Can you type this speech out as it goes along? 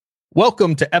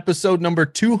Welcome to episode number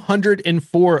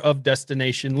 204 of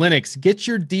Destination Linux. Get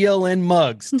your DLN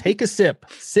mugs, take a sip,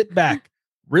 sit back,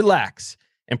 relax,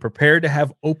 and prepare to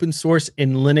have open source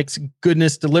and Linux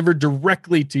goodness delivered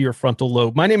directly to your frontal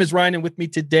lobe. My name is Ryan, and with me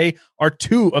today are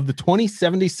two of the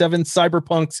 2077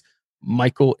 cyberpunks,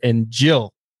 Michael and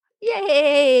Jill.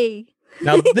 Yay!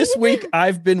 Now, this week,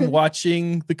 I've been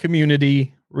watching the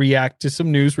community react to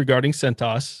some news regarding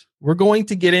CentOS. We're going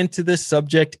to get into this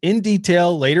subject in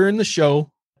detail later in the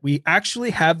show. We actually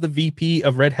have the VP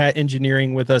of Red Hat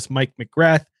Engineering with us, Mike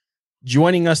McGrath,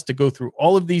 joining us to go through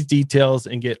all of these details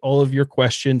and get all of your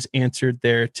questions answered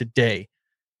there today.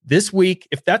 This week,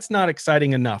 if that's not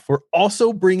exciting enough, we're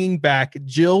also bringing back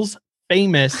Jill's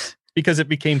famous, because it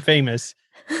became famous,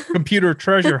 computer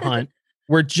treasure hunt,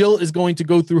 where Jill is going to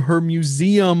go through her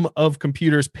museum of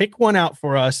computers, pick one out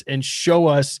for us, and show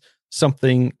us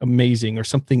something amazing or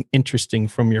something interesting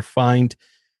from your find.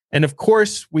 And of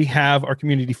course, we have our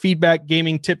community feedback,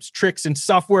 gaming tips, tricks, and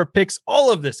software picks.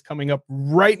 All of this coming up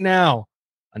right now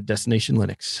on Destination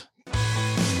Linux.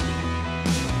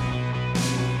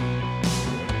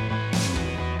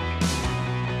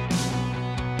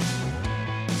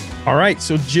 All right,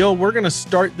 so Jill, we're going to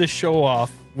start this show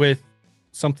off with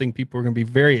something people are going to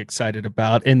be very excited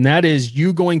about, and that is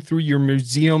you going through your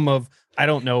museum of, I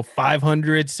don't know,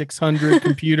 500, 600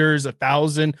 computers,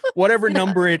 1,000, whatever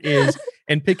number it is,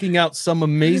 and picking out some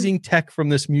amazing tech from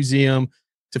this museum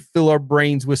to fill our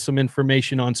brains with some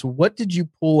information on. So what did you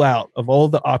pull out of all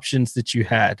the options that you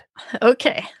had?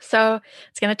 Okay, so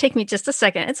it's going to take me just a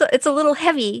second. It's a little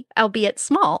heavy, albeit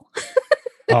small.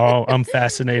 Oh, I'm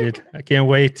fascinated. I can't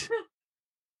wait.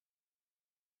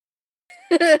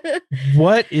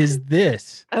 What is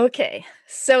this? Okay,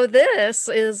 so this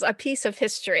is a piece of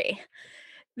history.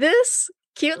 This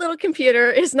cute little computer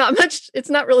is not much, it's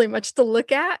not really much to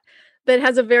look at, but it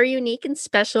has a very unique and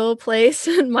special place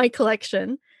in my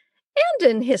collection and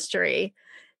in history.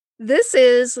 This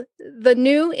is the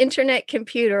new Internet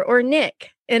Computer, or NIC,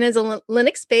 and is a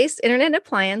Linux-based internet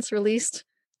appliance released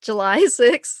July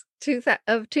 6th,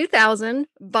 2000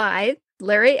 by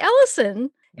Larry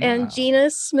Ellison and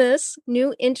Gina Smith's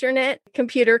new Internet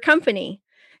Computer Company.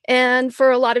 And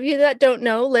for a lot of you that don't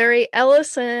know, Larry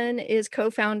Ellison is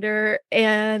co-founder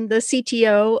and the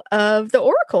CTO of the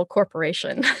Oracle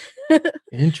Corporation.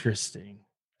 Interesting.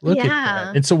 Look at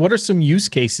that. And so what are some use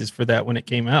cases for that when it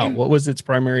came out? What was its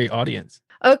primary audience?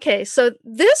 Okay, so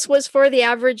this was for the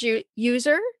average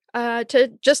user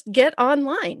to just get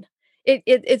online.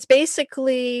 It's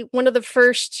basically one of the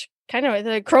first, kind of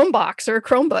the Chromebox or a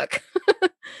Chromebook.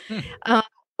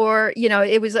 Or, you know,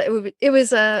 it was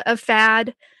a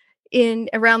fad in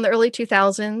around the early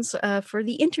 2000s for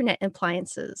the internet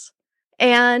appliances.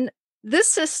 And this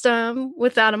system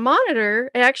without a monitor,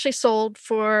 it actually sold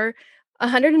for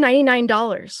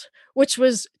 $199, which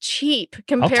was cheap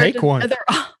compared to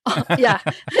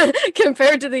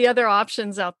compared to the other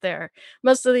options out there.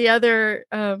 Most of the other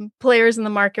players in the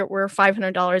market were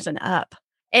 $500 and up.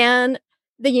 And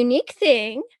the unique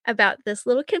thing about this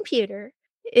little computer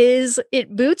is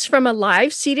it boots from a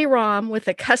live CD-ROM with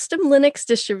a custom Linux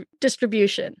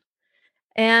distribution.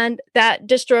 And that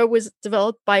distro was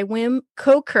developed by Wim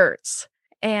Kokerts.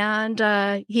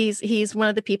 And he's one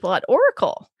of the people at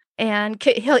Oracle. And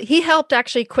he helped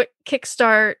actually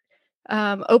kickstart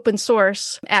open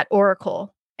source at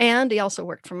Oracle. And he also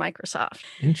worked for Microsoft.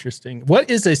 Interesting. What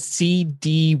is a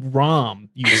CD-ROM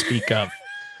you speak of?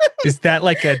 Is that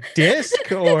like a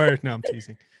disc or no? I'm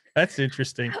teasing. That's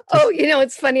interesting. Oh, you know,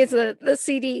 it's funny. It's the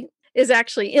CD is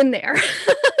actually in there.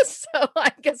 So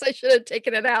I guess I should have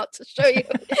taken it out to show you.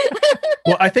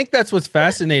 Well, I think that's what's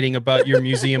fascinating about your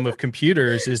museum of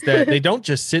computers is that they don't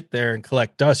just sit there and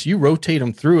collect dust. You rotate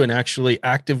them through and actually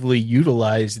actively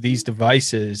utilize these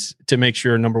devices to make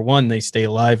sure, number one, they stay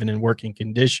alive and in working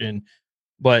condition.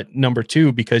 But number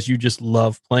two, because you just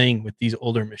love playing with these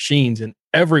older machines, and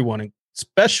everyone,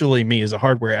 especially me as a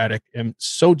hardware addict, am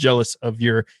so jealous of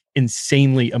your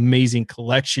insanely amazing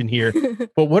collection here.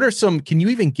 But what are can you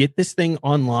even get this thing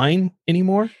online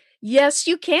anymore? Yes,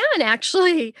 you can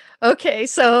actually. Okay,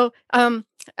 so the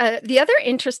other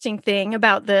interesting thing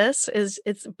about this is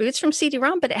it boots from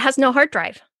CD-ROM, but it has no hard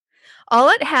drive. All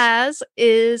it has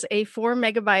is a 4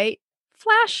 megabyte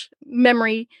flash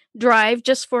memory drive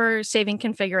just for saving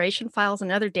configuration files and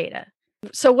other data.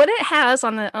 So what it has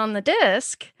on the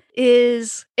disk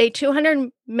is a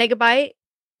 200 megabyte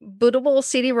bootable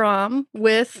CD-ROM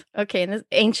with, and it's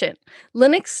ancient,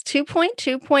 Linux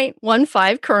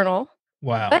 2.2.15 kernel.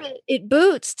 Wow. But it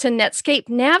boots to Netscape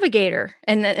Navigator,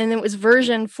 and it was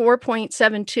version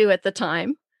 4.72 at the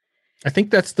time. I think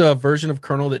that's the version of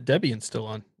kernel that Debian's still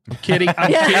on. I'm kidding.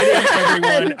 I'm kidding,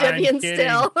 everyone. Debian I'm kidding.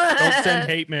 still. Don't send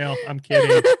hate mail. I'm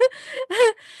kidding.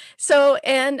 So,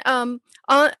 and on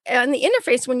the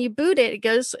interface, when you boot it,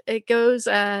 it goes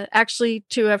actually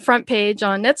to a front page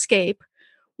on Netscape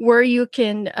where you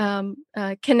can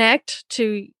connect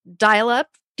to dial-up,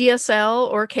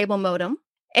 DSL, or cable modem.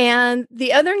 And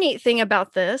the other neat thing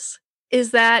about this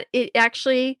is that it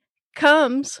actually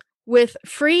comes with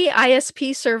free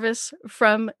ISP service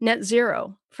from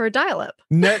NetZero for dial-up.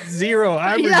 NetZero.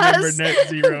 I remember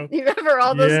NetZero. You remember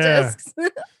all those discs?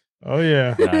 Oh,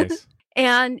 yeah. Nice.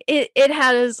 And it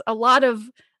has a lot of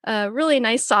really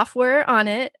nice software on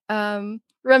it,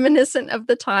 reminiscent of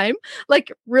the time,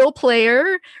 like Real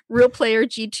Player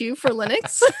G2 for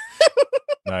Linux.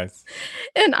 Nice.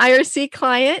 An IRC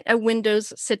client, a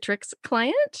Windows Citrix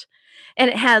client. And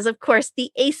it has, of course,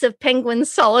 the Ace of Penguins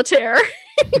Solitaire.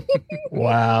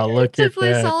 Wow, look to at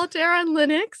play that. Solitaire on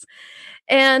Linux.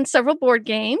 And several board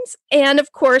games. And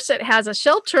of course, it has a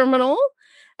shell terminal,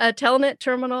 a Telnet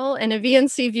terminal, and a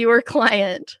VNC viewer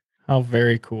client. Oh,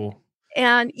 very cool.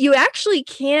 And you actually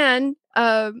can,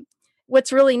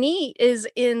 what's really neat is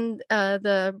in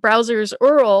the browser's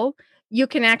URL, you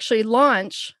can actually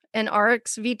launch an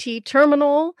RxVT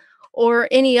terminal or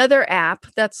any other app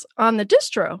that's on the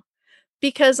distro.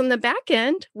 Because on the back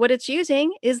end, what it's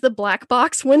using is the black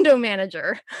box window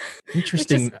manager.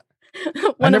 Interesting.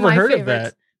 I never heard of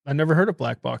that. I never heard of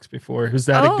Blackbox before. Is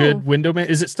that a good window man?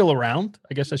 Is it still around?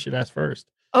 I guess I should ask first.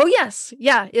 Oh, yes.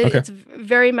 Yeah. Okay. It's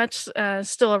very much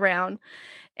still around.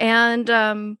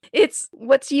 And it's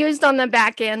what's used on the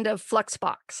back end of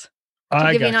Fluxbox.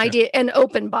 To give you an idea, an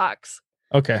OpenBox.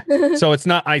 Okay. So it's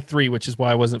not i3, which is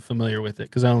why I wasn't familiar with it,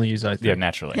 because I only use i3. Yeah,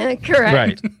 naturally. Correct.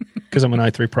 Right. Because I'm an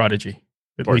i3 prodigy.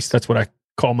 At least that's what I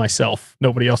call myself.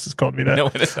 Nobody else has called me that.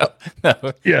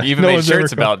 No. Yeah, you even made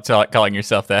shirts about calling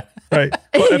yourself that. Right.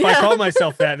 Well, if I call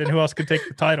myself that, then who else could take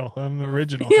the title? I'm the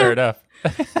original. Yeah. Fair enough.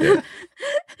 Yeah.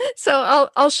 So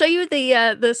I'll show you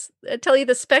tell you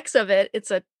the specs of it.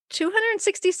 It's a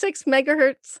 266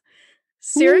 megahertz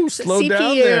Cyrix slow CPU.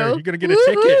 down there. You're gonna get a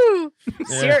ticket.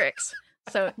 Cyrix.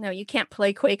 So no, you can't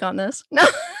play Quake on this. No.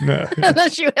 No.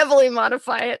 Unless you heavily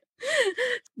modify it.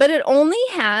 But it only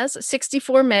has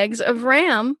 64 megs of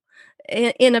RAM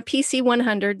in a PC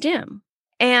 100 DIMM.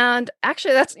 And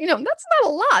actually that's not a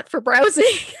lot for browsing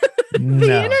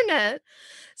the internet.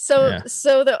 So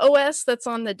the OS that's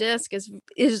on the disk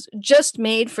is just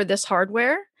made for this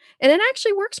hardware, and it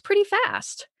actually works pretty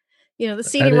fast. The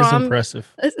CD-ROM that is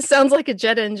impressive. It sounds like a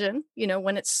jet engine,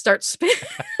 when it starts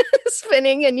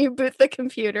spinning and you boot the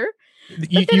computer. But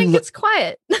then it gets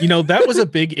quiet. That was a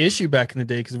big issue back in the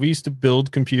day, because we used to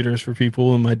build computers for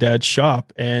people in my dad's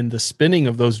shop, and the spinning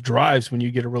of those drives, when you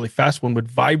get a really fast one, would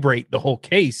vibrate the whole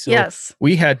case. So yes.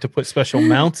 We had to put special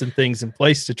mounts and things in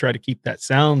place to try to keep that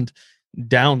sound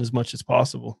down as much as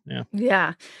possible.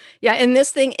 Yeah. And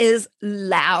this thing is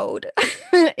loud.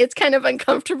 It's kind of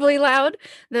uncomfortably loud.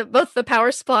 Both the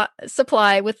power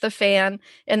supply with the fan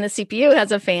and the CPU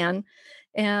has a fan,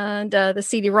 and the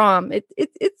CD-ROM.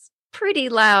 It's pretty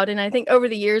loud, and I think over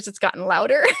the years it's gotten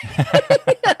louder.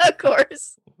 Of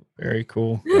course. Very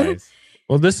cool. Nice.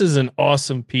 Well, this is an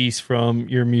awesome piece from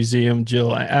your museum,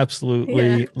 Jill. I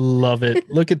absolutely love it.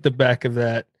 Look at the back of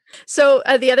that. So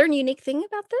the other unique thing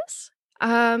about this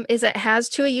is it has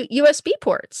two USB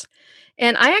ports.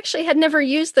 And I actually had never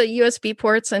used the USB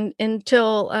ports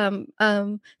until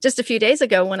just a few days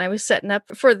ago when I was setting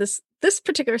up for this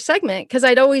particular segment, because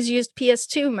I'd always used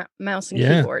PS2 mouse and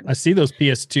keyboard. I see those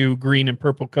PS2 green and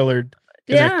purple colored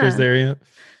connectors there. Yeah.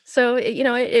 So,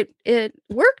 it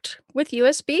worked with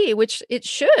USB, which it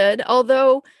should.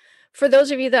 Although, for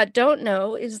those of you that don't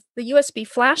know, is the USB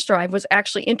flash drive was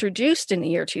actually introduced in the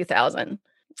year 2000.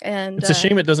 And it's a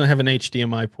shame it doesn't have an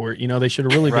HDMI port. They should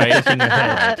have really been thinking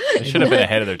ahead. They should have been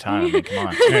ahead of their time. I mean, come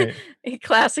on. Right.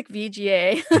 Classic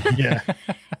VGA. Yeah.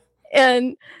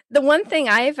 And the one thing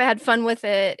I've had fun with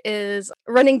it is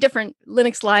running different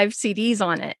Linux Live CDs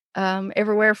on it,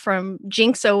 everywhere from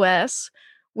Jinx OS,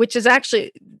 which is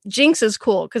actually, Jinx is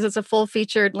cool because it's a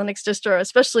full-featured Linux distro,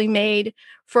 especially made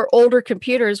for older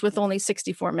computers with only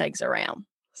 64 megs of RAM.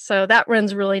 So that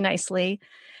runs really nicely.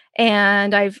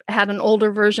 And I've had an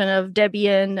older version of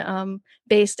Debian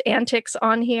based Antics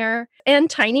on here, and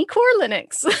Tiny Core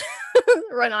Linux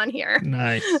run on here.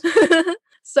 Nice.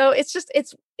 So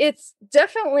it's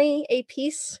definitely a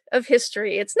piece of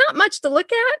history. It's not much to look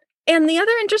at. And the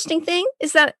other interesting thing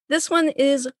is that this one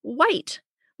is white.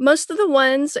 Most of the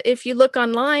ones, if you look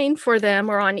online for them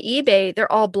or on eBay,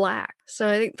 they're all black. So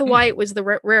I think the white was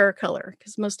the rarer color,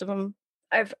 because most of them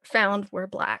I've found we're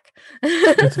black.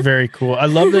 It's very cool. I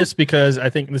love this because I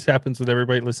think this happens with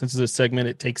everybody that listens to this segment.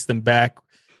 It takes them back.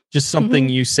 Just something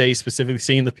you say specifically,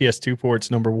 seeing the PS2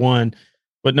 ports, number one.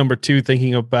 But number two,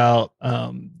 thinking about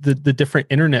the different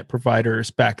internet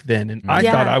providers back then. And I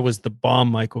thought I was the bomb,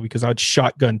 Michael, because I'd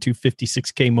shotgun two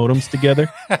 56K modems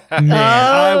together. Man,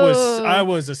 I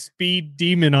was a speed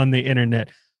demon on the internet.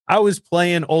 I was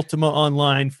playing Ultima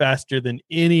Online faster than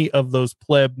any of those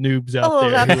pleb noobs out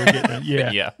there who were getting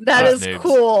it. Yeah. That is noobs.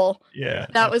 cool. Yeah.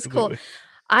 That was cool.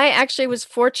 I actually was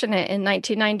fortunate in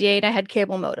 1998. I had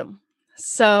cable modem.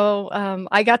 So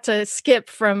I got to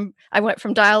I went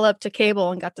from dial up to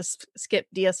cable and got to skip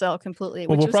DSL completely.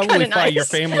 Well, which we'll was probably nice. find your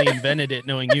family invented it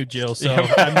knowing you, Jill. So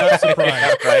I'm not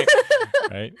surprised.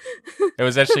 Right. It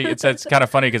was actually, it's kind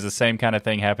of funny because the same kind of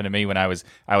thing happened to me when I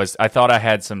thought I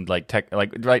had some I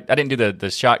didn't do the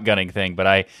shotgunning thing, but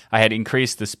I had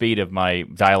increased the speed of my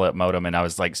dial-up modem and I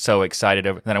was like so excited.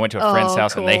 Then I went to a friend's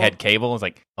house and they had cable. I was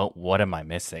like, oh, what am I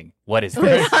missing? What is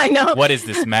this? I know. What is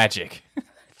this magic?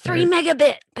 3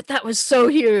 megabit, but that was so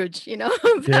huge,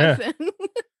 back then.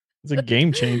 It's a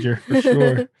game changer for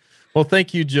sure. Well,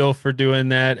 thank you, Jill, for doing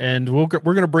that. And we're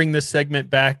going to bring this segment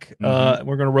back. We're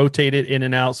going to rotate it in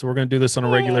and out. So we're going to do this on a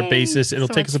regular basis. It'll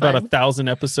take us about 1,000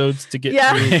 episodes to get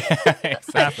through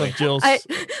half of Jill's.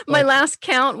 My last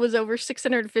count was over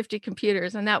 650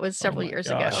 computers, and that was several years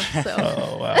ago. So.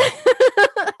 Oh, wow.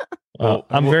 Well,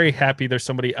 I'm very happy there's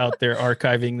somebody out there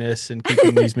archiving this and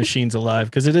keeping these machines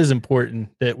alive, because it is important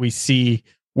that we see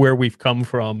where we've come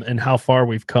from and how far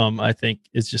we've come. I think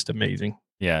is just amazing.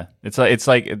 Yeah, it's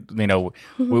like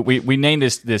we named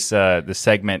this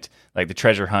segment like the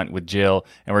treasure hunt with Jill,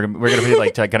 and we're gonna be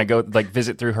like kind of go like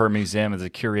visit through her museum as a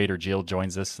curator. Jill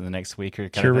joins us in the next week or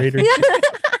curator.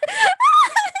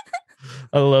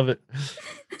 I love it.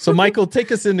 So, Michael,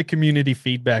 take us into community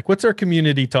feedback. What's our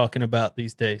community talking about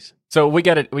these days? So we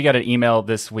got an email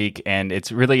this week, and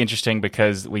it's really interesting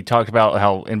because we talked about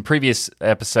how in previous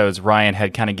episodes Ryan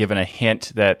had kind of given a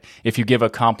hint that if you give a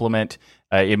compliment,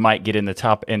 it might get in the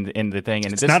top in the thing.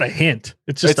 And it's not a hint.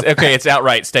 It's just it's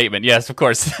outright statement. Yes, of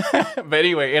course. But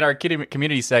anyway, in our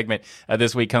community segment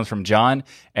this week comes from John,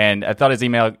 and I thought his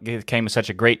email came at such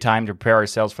a great time to prepare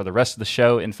ourselves for the rest of the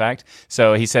show. In fact,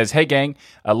 so he says, "Hey gang,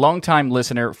 a longtime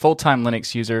listener, full-time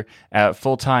Linux user,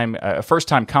 first-time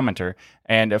commenter."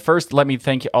 And first, let me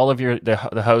thank all of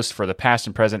the hosts for the past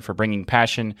and present for bringing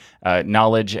passion,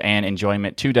 knowledge, and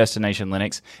enjoyment to Destination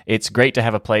Linux. It's great to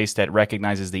have a place that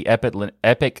recognizes the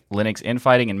epic Linux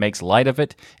infighting and makes light of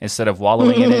it instead of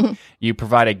wallowing in it. You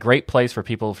provide a great place for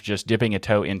people just dipping a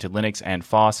toe into Linux and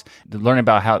FOSS to learn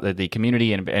about how the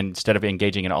community and instead of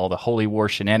engaging in all the holy war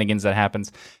shenanigans that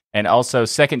happens. And also,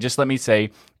 second, just let me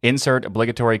say, insert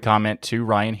obligatory comment to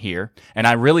Ryan here, and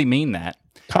I really mean that.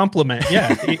 Compliment,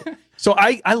 yeah. So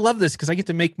I love this because I get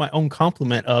to make my own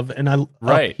compliment of, and up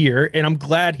here, and I'm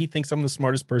glad he thinks I'm the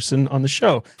smartest person on the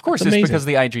show. Of course, it's because of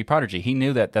the IG Prodigy. He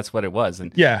knew that's what it was,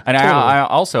 and yeah, and totally. I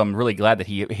also am really glad that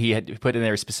he had put in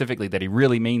there specifically that he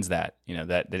really means that.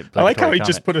 That I like how he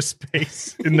just put a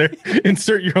space in there.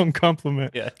 Insert your own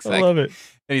compliment. Yeah, exactly. I love it.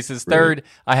 And he says, third,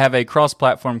 I have a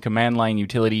cross-platform command line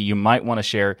utility you might want to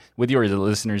share with your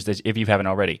listeners if you haven't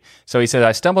already. So he said,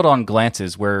 I stumbled on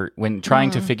Glances when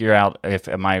trying to figure out if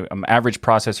my average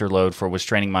processor load was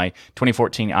training my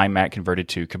 2014 iMac converted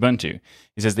to Kubuntu.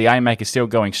 He says the iMac is still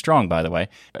going strong, by the way.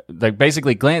 Like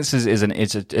basically, Glances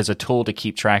is a tool to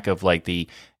keep track of like the.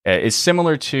 It's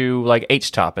similar to like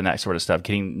HTOP and that sort of stuff,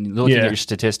 looking at your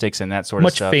statistics and that sort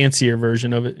of stuff. Much fancier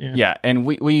version of it. Yeah, and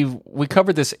we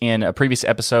covered this in a previous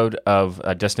episode of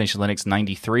Destination Linux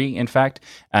 93, in fact.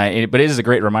 But it is a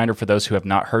great reminder for those who have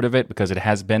not heard of it because it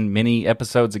has been many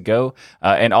episodes ago.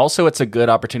 And also, it's a good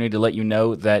opportunity to let you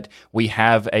know that we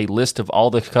have a list of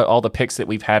all the picks that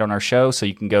we've had on our show. So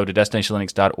you can go to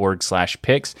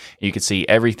destinationlinux.org/picks. You can see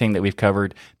everything that we've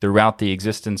covered throughout the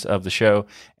existence of the show,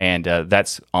 and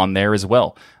that's on there as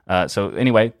well. So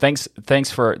anyway, thanks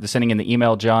for sending in the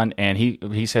email, John. And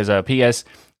he says, P.S.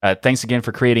 Thanks again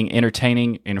for creating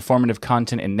entertaining, informative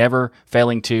content and never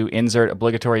failing to insert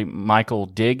obligatory Michael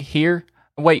dig here.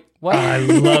 Wait, what? I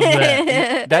love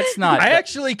that. That's not. I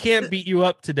actually can't beat you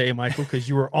up today, Michael, because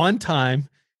you were on time.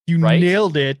 You right?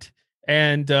 nailed it.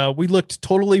 And we looked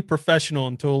totally professional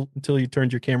until you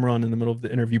turned your camera on in the middle of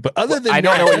the interview. But other than I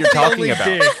don't know what you're talking about.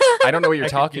 Dig. I don't know what you're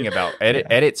talking about.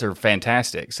 Edits are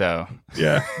fantastic. So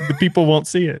yeah, the people won't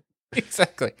see it.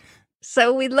 Exactly.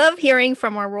 So we love hearing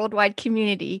from our worldwide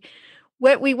community.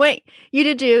 What we want you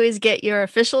to do is get your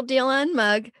official DLN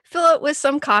mug, fill it with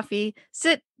some coffee,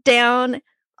 sit down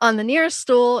on the nearest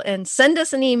stool, and send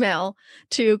us an email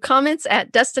to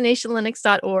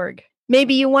comments@destinationlinux.org.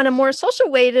 Maybe you want a more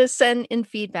social way to send in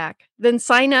feedback. Then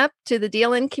sign up to the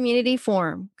DLN community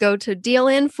forum. Go to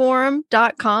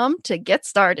dlnforum.com to get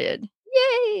started.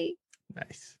 Yay!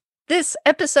 Nice. This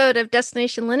episode of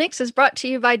Destination Linux is brought to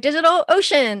you by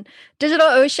DigitalOcean.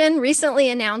 DigitalOcean recently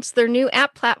announced their new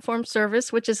app platform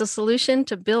service, which is a solution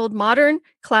to build modern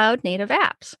cloud-native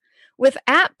apps. With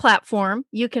App Platform,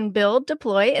 you can build,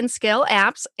 deploy, and scale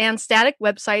apps and static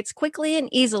websites quickly and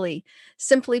easily.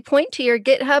 Simply point to your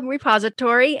GitHub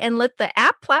repository and let the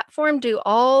App Platform do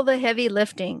all the heavy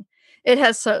lifting. It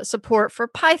has support for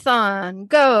Python,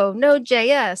 Go,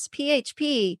 Node.js,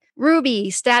 PHP, Ruby,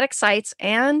 static sites,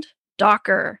 and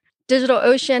Docker.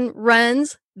 DigitalOcean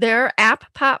runs their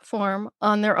app platform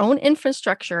on their own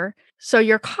infrastructure, so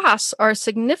your costs are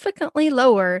significantly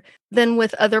lower than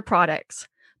with other products.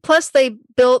 Plus, they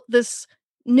built this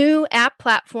new app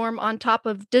platform on top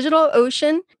of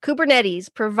DigitalOcean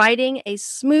Kubernetes, providing a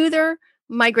smoother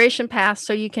migration path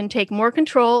so you can take more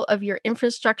control of your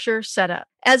infrastructure setup.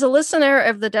 As a listener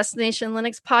of the Destination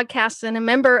Linux podcast and a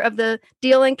member of the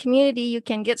DLN community, you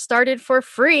can get started for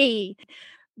free.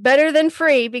 Better than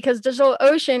free, because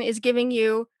DigitalOcean is giving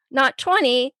you not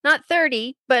 20, not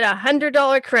 30, but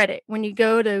 $100 credit when you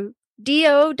go to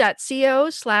do.co/DLN.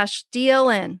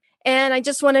 And I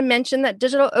just want to mention that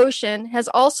DigitalOcean has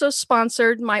also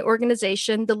sponsored my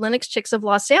organization, the Linux Chicks of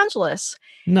Los Angeles.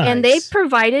 Nice. And they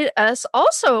provided us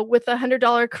also with a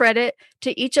 $100 credit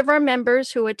to each of our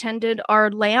members who attended our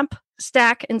LAMP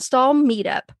Stack Install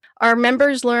meetup. Our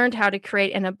members learned how to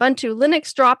create an Ubuntu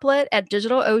Linux droplet at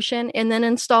DigitalOcean and then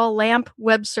install LAMP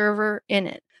web server in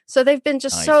it. So they've been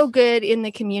just so good in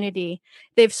the community.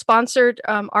 They've sponsored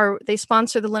they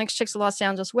sponsor the Linux Chicks of Los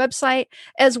Angeles website,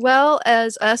 as well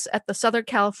as us at the Southern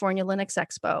California Linux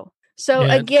Expo. So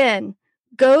again,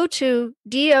 go to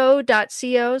do.co/DLN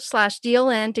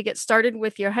to get started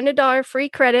with your $100 free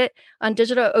credit on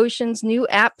DigitalOcean's new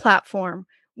app platform.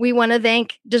 We want to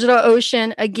thank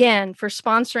DigitalOcean again for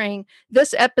sponsoring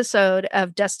this episode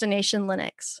of Destination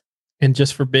Linux. And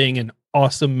just for being an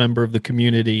awesome member of the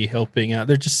community, helping out.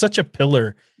 They're just such a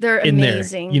pillar. They're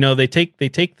amazing. There. You know, they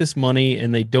take this money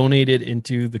and they donate it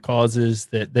into the causes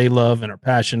that they love and are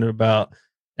passionate about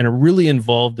and are really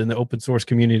involved in the open source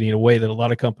community in a way that a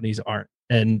lot of companies aren't.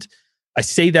 And I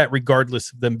say that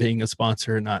regardless of them being a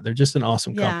sponsor or not. They're just an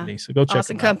awesome company. So go check them out.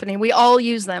 Awesome company. We all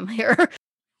use them here.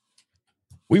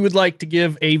 We would like to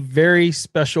give a very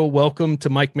special welcome to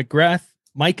Mike McGrath.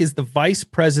 Mike is the Vice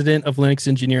President of Linux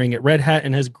Engineering at Red Hat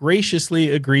and has graciously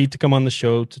agreed to come on the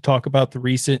show to talk about the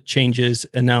recent changes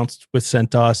announced with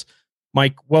CentOS.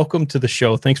 Mike, welcome to the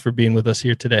show. Thanks for being with us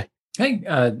here today. Hey,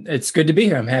 it's good to be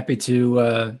here. I'm happy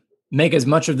to make as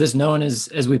much of this known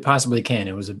as we possibly can.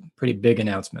 It was a pretty big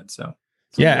announcement. So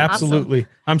yeah, absolutely.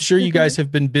 Awesome. I'm sure you guys have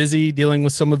been busy dealing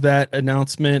with some of that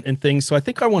announcement and things. So I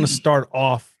think I want to start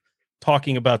off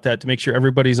talking about that to make sure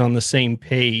everybody's on the same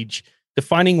page,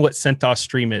 defining what CentOS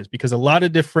Stream is, because a lot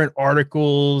of different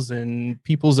articles and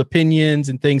people's opinions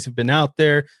and things have been out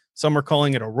there. Some are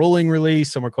calling it a rolling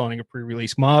release. Some are calling it a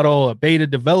pre-release model, a beta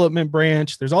development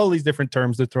branch. There's all these different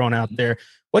terms that are thrown out there.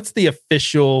 What's the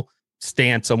official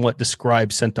stance on what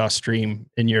describes CentOS Stream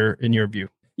in your view?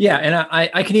 Yeah, and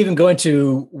I can even go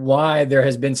into why there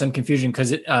has been some confusion,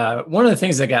 because one of the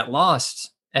things that got lost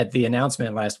at the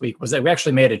announcement last week was that we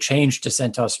actually made a change to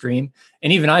CentOS Stream,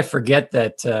 and even I forget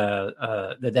that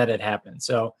that had happened.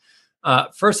 So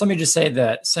first, let me just say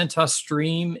that CentOS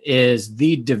Stream is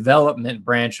the development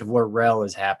branch of where RHEL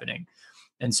is happening,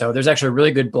 and so there's actually a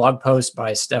really good blog post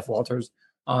by Steph Walters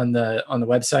on the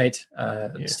website.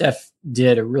 Steph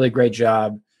did a really great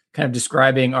job kind of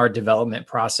describing our development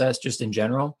process just in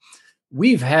general.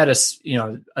 We've had a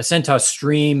CentOS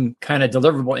Stream kind of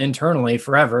deliverable internally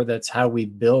forever. That's how we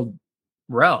build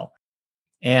RHEL.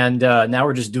 And now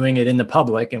we're just doing it in the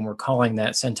public, and we're calling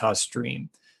that CentOS Stream.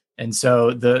 And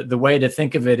so the way to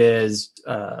think of it is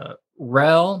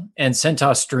RHEL and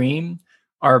CentOS Stream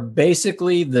are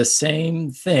basically the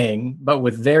same thing, but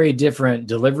with very different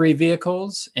delivery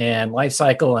vehicles and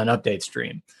lifecycle and update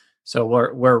stream. So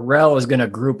where RHEL is going to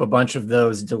group a bunch of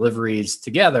those deliveries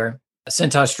together,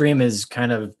 CentOS Stream is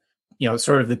kind of,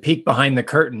 sort of the peek behind the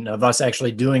curtain of us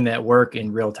actually doing that work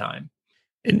in real time.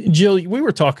 And Jill, we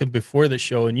were talking before the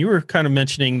show, and you were kind of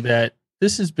mentioning that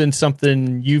this has been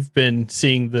something you've been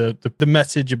seeing the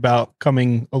message about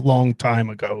coming a long time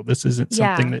ago. This isn't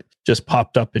something that just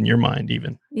popped up in your mind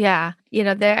even. Yeah.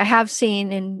 I have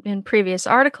seen in previous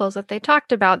articles that they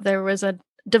talked about there was a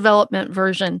development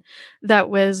version that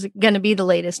was going to be the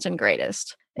latest and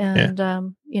greatest. And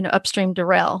upstream to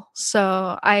RHEL.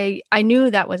 So I knew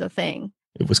that was a thing.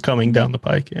 it was coming down the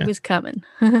pike. Yeah. It was coming.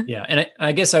 Yeah, and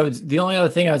I guess the only other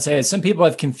thing I would say is some people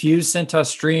have confused CentOS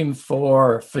Stream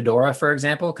for Fedora, for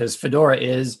example, because Fedora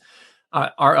is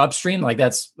our upstream, like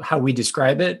that's how we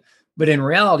describe it. But in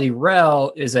reality,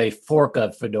 RHEL is a fork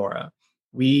of Fedora.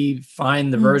 We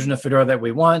find the version of Fedora that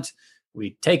we want,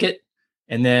 we take it,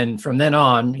 and then from then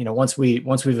on, once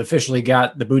we've officially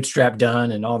got the bootstrap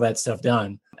done and all that stuff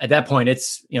done, at that point,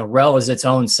 it's RHEL is its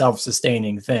own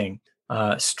self-sustaining thing.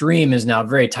 Stream is now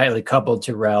very tightly coupled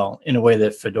to RHEL in a way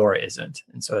that Fedora isn't,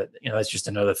 and so that's just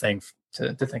another thing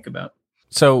to think about.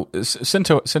 So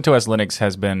CentOS Linux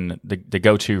has been the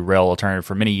go-to RHEL alternative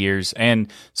for many years, and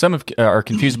some are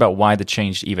confused about why the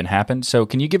change even happened. So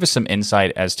can you give us some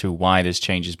insight as to why this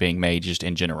change is being made just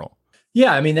in general?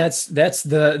 Yeah, I mean, that's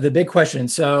the big question.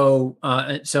 So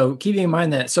keeping in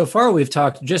mind that so far we've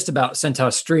talked just about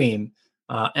CentOS Stream,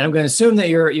 and I'm going to assume that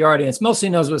your audience mostly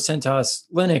knows what CentOS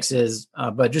Linux is,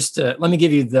 but just let me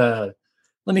give you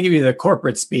the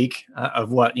corporate speak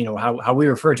of what how we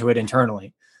refer to it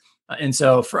internally. And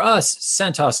so for us,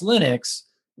 CentOS Linux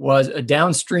was a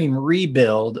downstream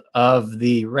rebuild of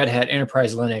the Red Hat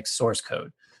Enterprise Linux source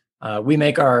code. We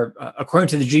make according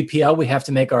to the GPL, we have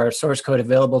to make our source code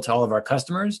available to all of our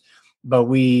customers, but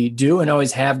we do and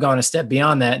always have gone a step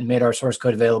beyond that and made our source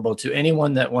code available to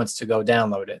anyone that wants to go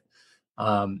download it.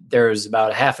 There's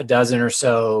about half a dozen or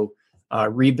so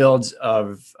rebuilds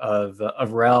of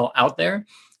RHEL out there,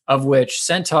 of which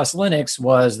CentOS Linux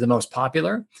was the most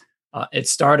popular. It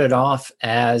started off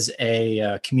as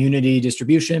a community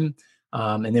distribution,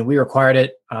 and then we required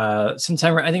it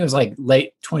sometime, I think it was like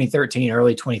late 2013,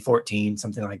 early 2014,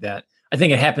 something like that. I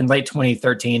think it happened late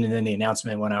 2013, and then the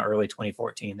announcement went out early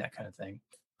 2014, that kind of thing.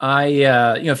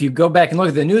 If you go back and look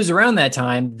at the news around that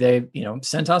time,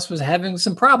 CentOS was having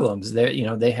some problems.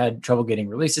 They had trouble getting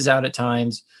releases out at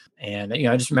times, and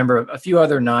I just remember a few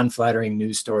other non-flattering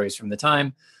news stories from the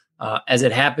time. As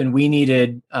it happened, we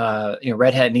needed,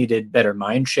 Red Hat needed better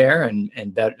mind share and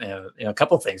a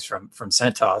couple of things from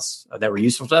CentOS that were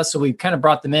useful to us. So we kind of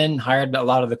brought them in, hired a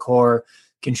lot of the core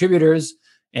contributors,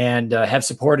 and have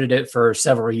supported it for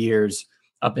several years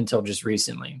up until just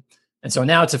recently. And so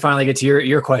now to finally get to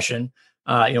your question,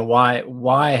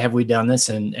 why have we done this?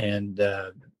 And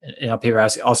people are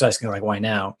also asking like, why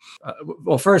now?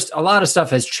 Well, first, a lot of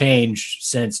stuff has changed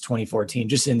since 2014,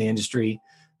 just in the industry.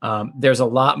 There's a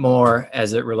lot more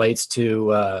as it relates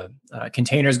to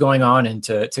containers going on, and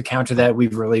to counter that,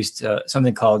 we've released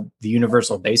something called the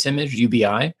Universal Base Image,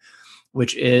 UBI,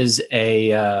 which is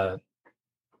it's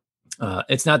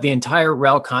not the entire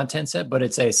RHEL content set, but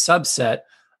it's a subset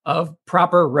of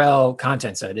proper RHEL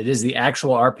content set. It is the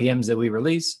actual RPMs that we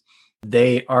release.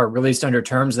 They are released under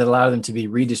terms that allow them to be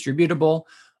redistributable,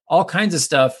 all kinds of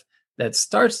stuff that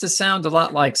starts to sound a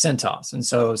lot like CentOS. And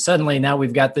so suddenly now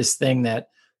we've got this thing that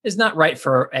is not right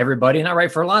for everybody, not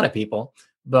right for a lot of people,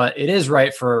 but it is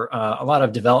right for a lot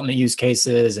of development use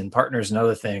cases and partners and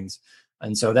other things.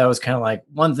 And so that was kind of like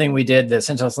one thing we did that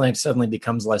CentOS Linux suddenly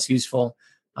becomes less useful.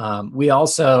 We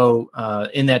also,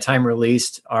 in that time,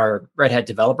 released our Red Hat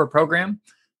developer program,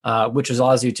 which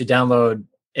allows you to download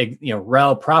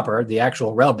RHEL proper, the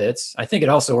actual RHEL bits. I think it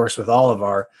also works with all of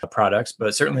our products,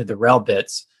 but certainly the RHEL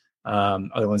bits are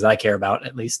the ones I care about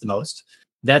at least the most.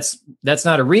 That's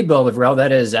not a rebuild of RHEL.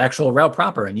 That is actual RHEL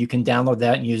proper, and you can download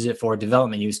that and use it for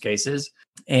development use cases.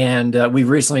 And we've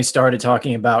recently started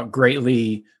talking about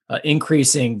greatly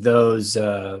increasing those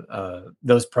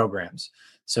programs.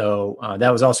 So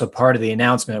that was also part of the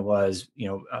announcement. Was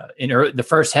in the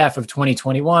first half of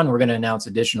 2021, we're going to announce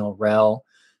additional RHEL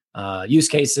use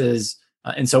cases.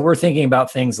 And so we're thinking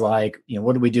about things like,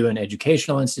 what do we do in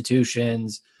educational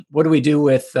institutions? What do we do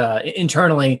with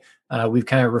internally? We've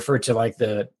kind of referred to like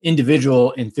the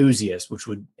individual enthusiast, which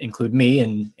would include me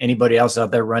and anybody else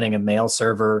out there running a mail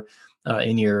server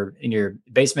in your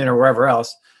basement or wherever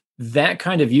else. That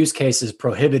kind of use case is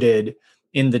prohibited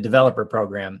in the developer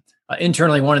program.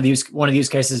 Internally, one of the use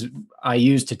cases I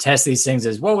use to test these things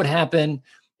is what would happen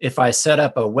if I set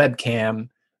up a webcam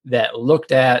that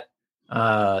looked at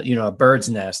a bird's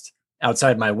nest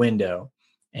outside my window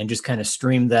and just kind of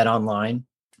streamed that online.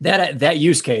 That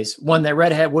use case, one that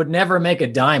Red Hat would never make a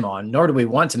dime on, nor do we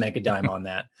want to make a dime on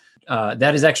that.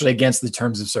 That is actually against the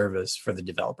terms of service for the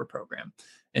developer program.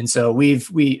 And so we've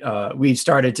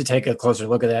started to take a closer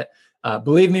look at that.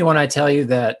 Believe me when I tell you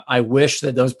that I wish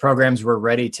that those programs were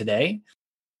ready today,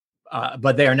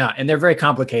 but they are not. And they're very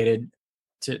complicated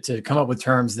to come up with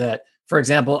terms that, for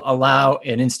example, allow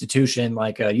an institution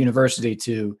like a university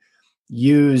to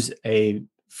use a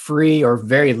free or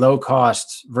very low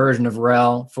cost version of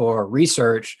RHEL for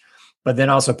research, but then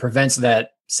also prevents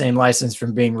that same license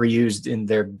from being reused in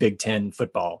their Big Ten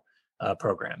football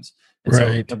programs. And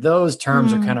Right. so those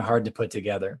terms are kind of hard to put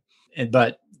together.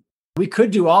 But we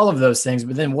could do all of those things,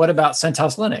 but then what about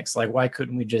CentOS Linux? Like, why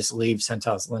couldn't we just leave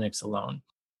CentOS Linux alone?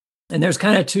 And there's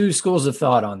kind of two schools of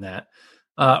thought on that.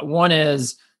 One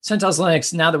is CentOS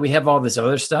Linux, now that we have all this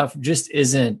other stuff, just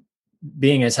isn't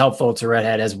being as helpful to Red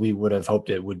Hat as we would have hoped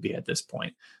it would be at this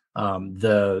point.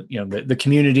 The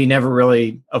community never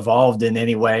really evolved in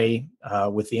any way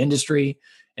with the industry,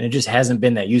 and it just hasn't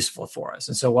been that useful for us.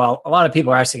 And so while a lot of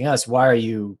people are asking us, why are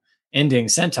you ending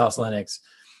CentOS Linux?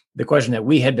 The question that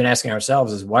we had been asking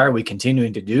ourselves is, why are we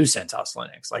continuing to do CentOS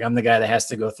Linux? Like, I'm the guy that has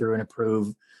to go through and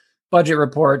approve budget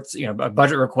reports,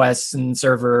 budget requests and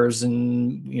servers,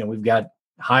 and, we've got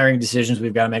hiring decisions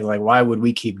we've got to make. Like, why would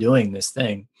we keep doing this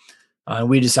thing? And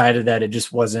we decided that it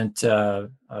just wasn't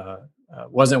worth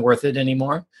it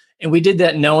anymore. And we did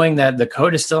that knowing that the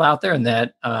code is still out there, and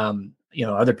that,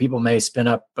 other people may spin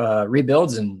up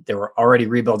rebuilds, and there were already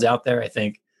rebuilds out there. I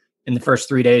think in the first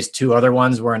 3 days, 2 other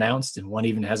ones were announced, and one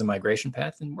even has a migration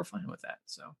path, and we're fine with that.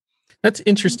 So that's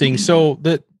interesting. So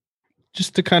that,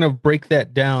 just to kind of break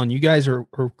that down, you guys are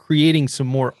creating some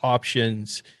more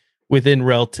options within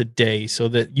RHEL today, so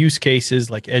that use cases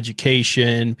like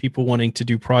education, people wanting to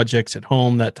do projects at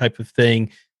home, that type of thing,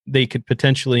 they could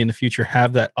potentially in the future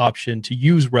have that option to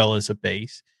use RHEL as a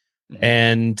base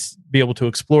and be able to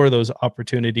explore those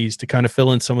opportunities to kind of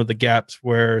fill in some of the gaps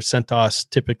where CentOS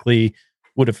typically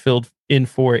would have filled in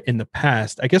for it in the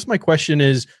past. I guess my question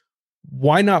is,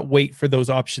 why not wait for those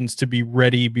options to be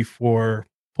ready before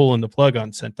pulling the plug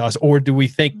on CentOS? Or do we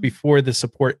think before the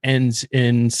support ends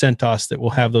in CentOS that we'll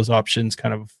have those options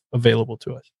kind of available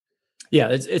to us? Yeah,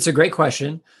 it's a great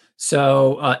question.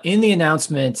 So in the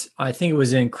announcement, I think it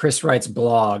was in Chris Wright's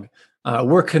blog,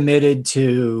 we're committed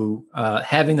to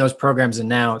having those programs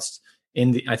announced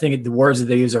I think the words that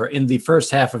they use are in the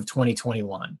first half of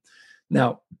 2021.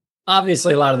 Now,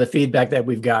 obviously, a lot of the feedback that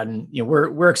we've gotten,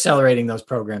 we're accelerating those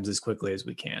programs as quickly as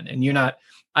we can. And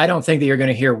I don't think that you're going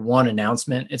to hear one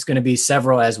announcement. It's going to be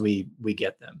several as we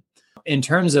get them. In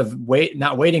terms of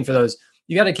not waiting for those,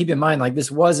 you got to keep in mind, like,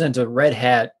 this wasn't a Red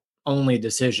Hat only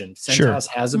decision. CentOS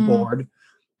has a board.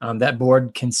 That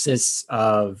board consists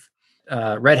of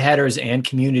Red Hatters and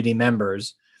community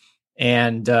members.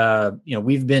 And,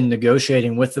 we've been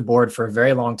negotiating with the board for a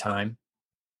very long time.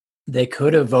 They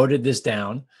could have voted this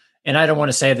down. And I don't want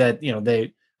to say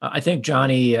that, I think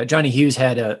Johnny Hughes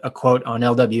had a quote on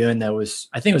LWN that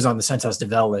I think it was on the CentOS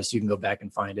Devel list. You can go back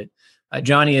and find it.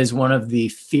 Johnny is one of the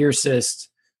fiercest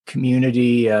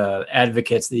community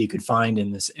advocates that you could find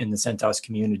in the CentOS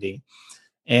community.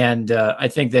 And I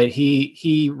think that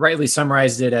he rightly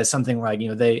summarized it as something like,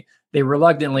 they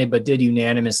reluctantly but did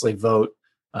unanimously vote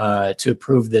to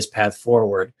approve this path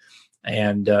forward.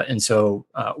 And so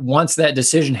once that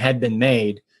decision had been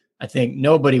made, I think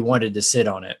nobody wanted to sit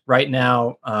on it. Right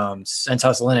now,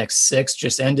 CentOS Linux 6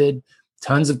 just ended.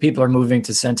 Tons of people are moving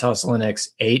to CentOS Linux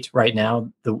 8 right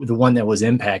now, the one that was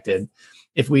impacted.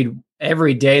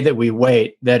 Every day that we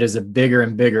wait, that is a bigger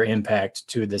and bigger impact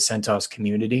to the CentOS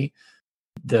community.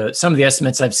 Some of the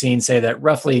estimates I've seen say that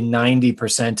roughly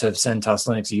 90% of CentOS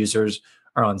Linux users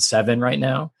are on 7 right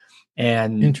now.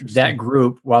 And that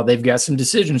group, while they've got some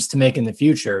decisions to make in the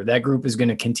future, that group is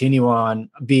going to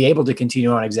be able to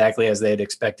continue on exactly as they had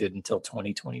expected until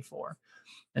 2024.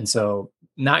 And so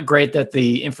not great that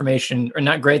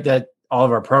not great that all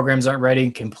of our programs aren't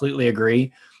ready, completely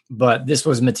agree. But this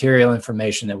was material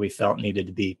information that we felt needed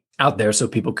to be out there so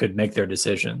people could make their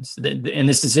decisions. And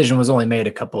this decision was only made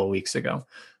a couple of weeks ago.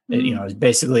 It was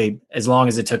basically, as long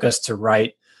as it took us to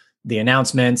write the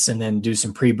announcements and then do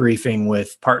some pre-briefing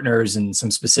with partners and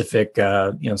some specific,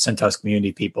 CentOS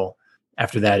community people.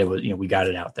 After that, it was, we got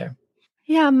it out there.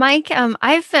 Yeah, Mike,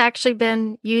 I've actually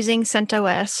been using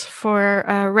CentOS for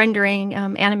rendering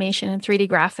animation and 3D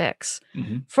graphics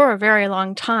for a very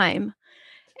long time.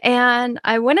 And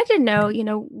I wanted to know,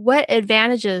 what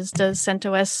advantages does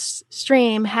CentOS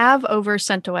Stream have over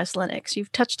CentOS Linux?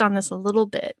 You've touched on this a little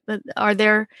bit, but are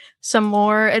there some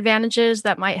more advantages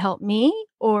that might help me?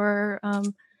 Or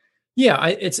Yeah,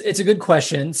 it's a good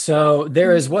question. So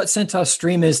there is what CentOS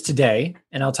Stream is today,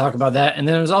 and I'll talk about that. And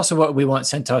then there's also what we want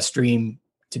CentOS Stream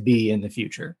to be in the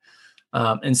future.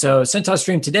 And so CentOS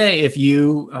Stream today, if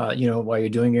you, while you're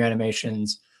doing your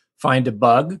animations, find a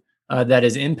bug that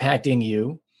is impacting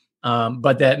you,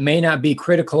 but that may not be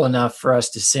critical enough for us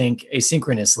to sync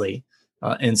asynchronously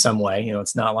in some way.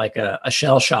 It's not like a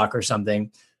shell shock or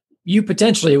something. You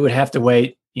potentially would have to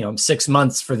wait, 6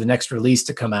 months for the next release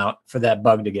to come out for that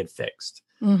bug to get fixed.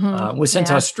 With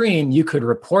CentOS Stream, you could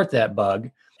report that bug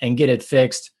and get it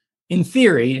fixed, in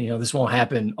theory, this won't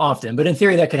happen often, but in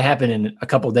theory, that could happen in a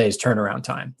couple of days turnaround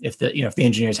time if the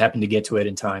engineers happen to get to it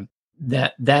in time.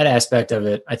 That aspect of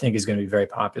it, I think, is going to be very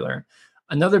popular.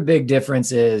 Another big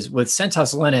difference is with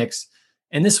CentOS Linux,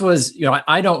 and this was,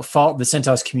 I don't fault the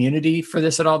CentOS community for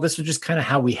this at all. This was just kind of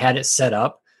how we had it set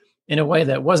up in a way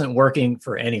that wasn't working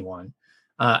for anyone.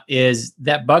 Is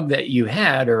that bug that you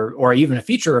had, or even a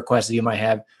feature request that you might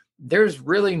have, there's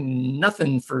really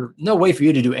no way for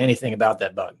you to do anything about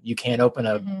that bug. You can't open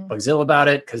a Bugzilla about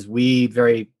it because we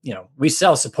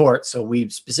sell support. So we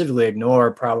specifically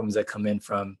ignore problems that come in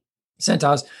from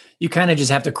CentOS. You kind of just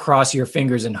have to cross your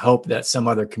fingers and hope that some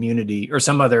other community or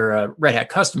some other Red Hat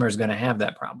customer is going to have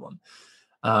that problem.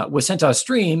 With CentOS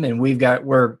Stream, and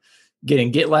we're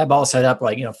getting GitLab all set up,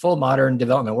 like, full modern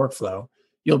development workflow.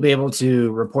 You'll be able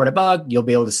to report a bug. You'll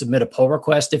be able to submit a pull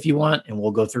request if you want, and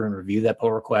we'll go through and review that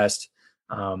pull request.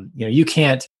 No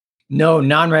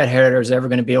non-Red Hatter is ever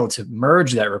going to be able to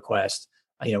merge that request.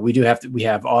 We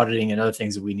have auditing and other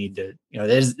things that we need to,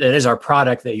 that is our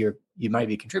product that you might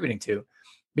be contributing to,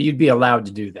 but you'd be allowed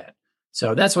to do that.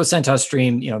 So that's what CentOS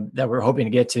Stream, that we're hoping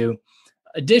to get to.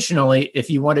 Additionally, if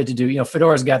you wanted to do,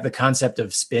 Fedora's got the concept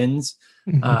of spins.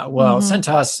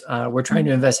 CentOS, we're trying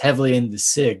to invest heavily in the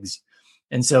SIGs.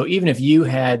 And so even if you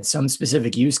had some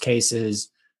specific use cases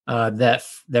that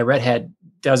Red Hat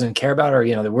doesn't care about, or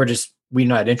that we're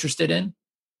not interested in,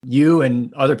 you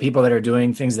and other people that are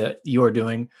doing things that you are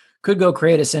doing could go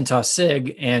create a CentOS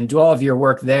SIG and do all of your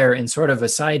work there in sort of a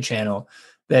side channel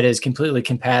that is completely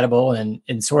compatible and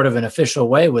in sort of an official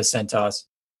way with CentOS.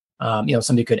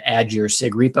 Somebody could add your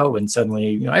SIG repo, and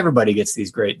suddenly everybody gets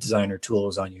these great designer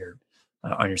tools on your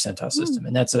CentOS system,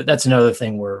 and that's another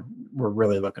thing we're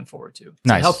really looking forward to. It's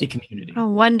nice. A healthy community. Oh,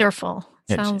 wonderful!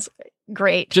 Sounds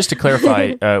great. Just to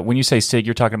clarify, when you say SIG,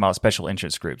 you're talking about special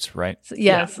interest groups, right?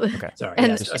 Yes. Yeah. Okay. Sorry.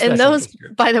 And those,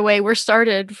 by the way, were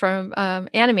started from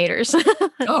animators.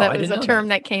 That was a term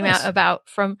that came out about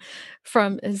from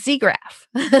zgraph.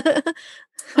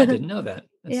 I didn't know that.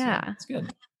 That's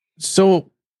good. So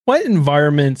what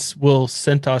environments will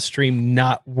CentOS Stream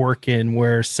not work in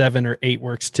where 7 or 8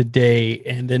 works today?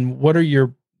 And then what are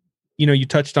your, you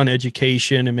touched on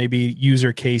education and maybe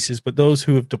user cases, but those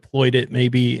who have deployed it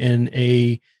maybe in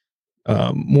a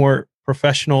more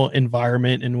professional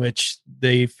environment in which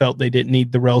they felt they didn't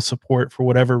need the RHEL support for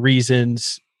whatever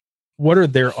reasons, what are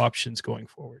their options going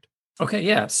forward? Okay,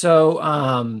 yeah. So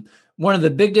one of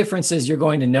the big differences you're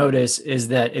going to notice is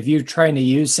that if you're trying to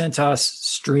use CentOS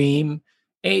Stream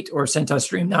 8 or CentOS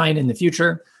Stream 9 in the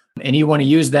future, and you want to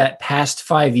use that past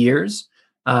 5 years,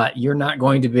 you're not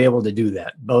going to be able to do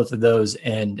that. Both of those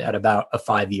end at about a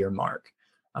 5-year mark.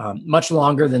 Much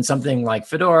longer than something like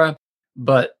Fedora,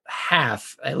 but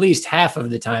at least half of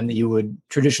the time that you would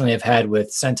traditionally have had with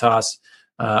CentOS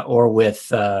or with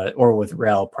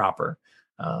RHEL proper,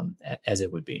 as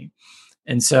it would be.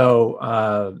 And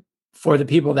so for the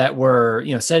people that were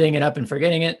setting it up and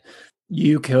forgetting it,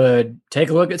 you could take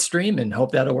a look at Stream and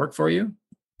hope that'll work for you.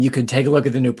 You could take a look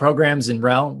at the new programs in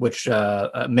RHEL, which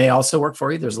may also work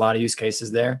for you. There's a lot of use cases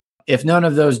there. If none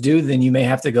of those do, then you may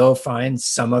have to go find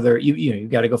some other, you've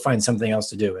got to go find something else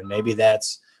to do. And maybe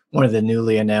that's one of the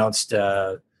newly announced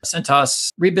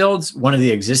CentOS rebuilds, one of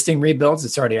the existing rebuilds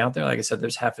that's already out there. Like I said,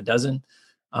 there's half a dozen.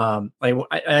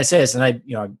 I say this, and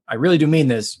I really do mean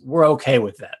this. We're okay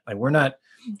with that. Like, we're not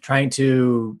trying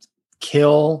to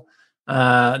kill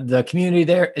the community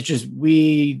there. It's just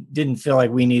we didn't feel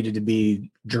like we needed to be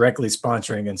directly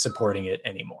sponsoring and supporting it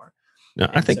anymore. No,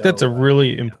 I think that's a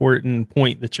really important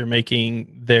point that you're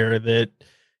making there, that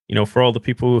for all the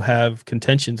people who have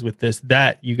contentions with this,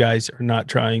 that you guys are not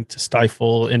trying to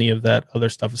stifle any of that other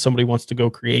stuff. If somebody wants to go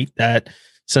create that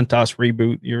CentOS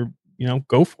reboot,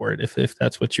 go for it if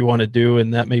that's what you want to do,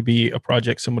 and that may be a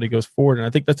project somebody goes forward. And I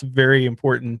think that's a very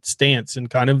important stance, and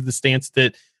kind of the stance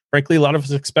that frankly a lot of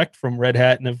us expect from Red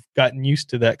Hat and have gotten used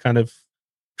to that kind of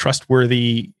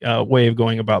trustworthy way of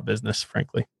going about business,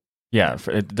 frankly. Yeah,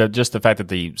 just the fact that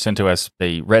the CentOS,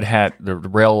 the Red Hat, the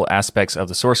RHEL aspects of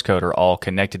the source code are all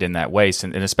connected in that way,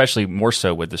 and especially more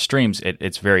so with the streams,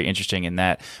 it's very interesting in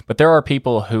that. But there are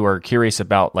people who are curious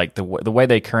about like the way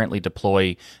they currently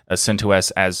deploy a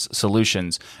CentOS as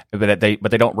solutions, but they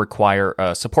don't require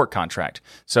a support contract.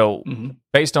 So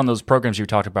based on those programs you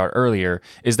talked about earlier,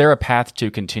 is there a path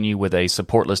to continue with a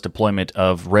supportless deployment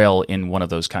of RHEL in one of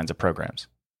those kinds of programs?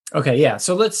 Okay, yeah.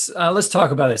 So let's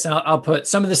talk about this. I'll put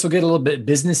some of this will get a little bit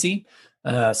businessy.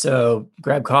 So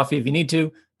grab coffee if you need to.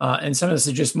 And some of this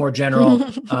is just more general.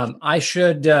 I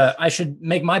should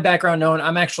make my background known.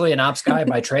 I'm actually an ops guy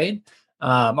by trade.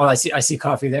 I see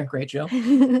coffee there. Great, Joe.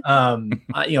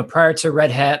 Prior to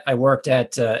Red Hat, I worked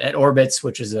at Orbitz,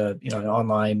 which is an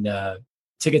online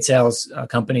ticket sales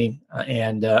company,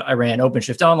 and I ran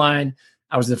OpenShift Online.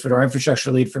 I was the Fedora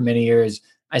infrastructure lead for many years.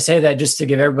 I say that just to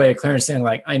give everybody a clear understanding.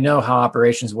 Like, I know how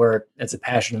operations work. That's a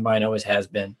passion of mine, always has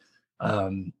been.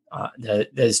 That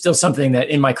is still something that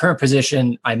in my current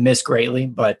position I miss greatly,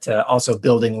 but also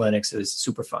building Linux is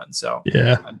super fun. So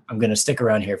yeah, I'm going to stick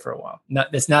around here for a while.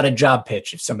 It's not a job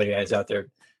pitch if somebody is out there.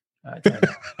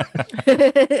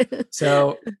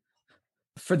 So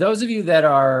for those of you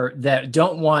that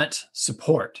don't want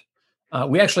support,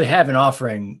 we actually have an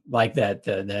offering like that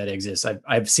exists.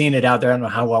 I've seen it out there. I don't know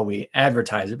how well we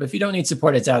advertise it, but if you don't need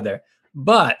support, it's out there.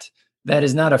 But that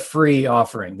is not a free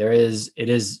offering.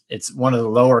 It's one of the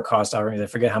lower cost offerings. I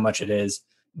forget how much it is,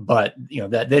 but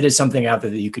that is something out there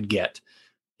that you could get.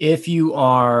 If you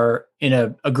are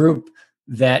in a group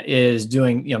that is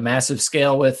doing massive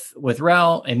scale with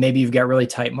RHEL, and maybe you've got really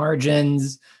tight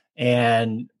margins,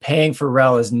 and paying for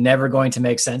RHEL is never going to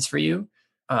make sense for you.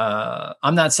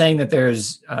 I'm not saying that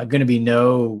there's going to be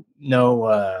no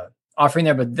offering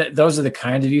there, but those are the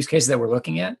kinds of use cases that we're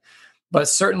looking at. But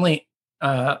certainly,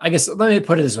 I guess let me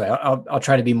put it this way. I'll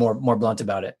try to be more blunt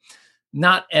about it.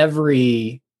 Not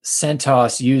every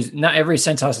CentOS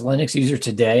Linux user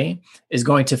today is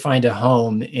going to find a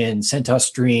home in CentOS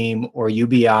Stream or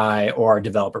UBI or a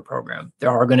developer program. There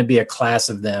are going to be a class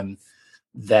of them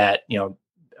that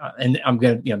and I'm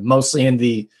going to mostly in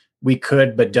the we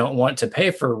could but don't want to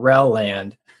pay for RHEL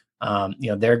land.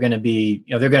 They're going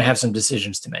to have some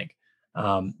decisions to make.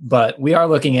 But we are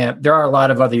looking at, there are a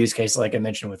lot of other use cases, like I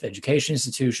mentioned, with education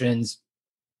institutions,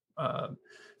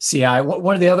 CI.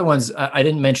 One of the other ones I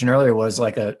didn't mention earlier was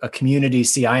like a community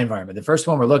CI environment. The first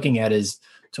one we're looking at is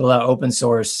to allow open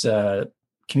source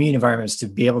community environments to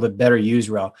be able to better use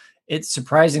RHEL. It's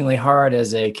surprisingly hard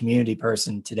as a community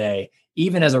person today,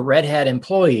 even as a Red Hat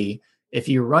employee, if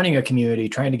you're running a community,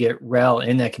 trying to get RHEL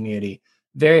in that community,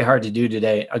 very hard to do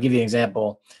today. I'll give you an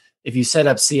example. If you set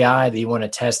up CI that you want to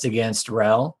test against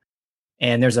RHEL,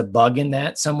 and there's a bug in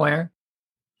that somewhere,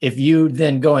 if you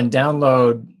then go and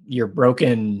download your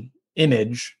broken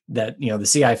image that the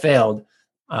CI failed,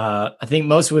 I think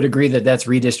most would agree that that's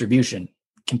redistribution,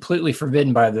 completely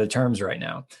forbidden by the terms right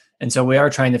now. And so we are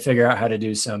trying to figure out how to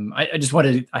do some. I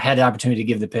had the opportunity to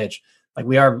give the pitch. Like,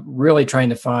 we are really trying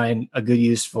to find a good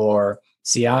use for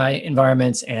CI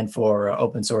environments and for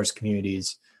open source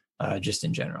communities. Just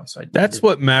in general. So that's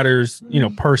what matters,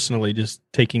 personally, just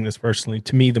taking this personally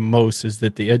to me the most is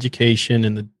that the education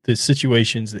and the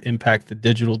situations that impact the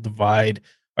digital divide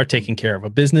are taken care of. A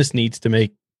business needs to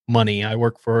make money. I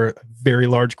work for a very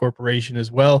large corporation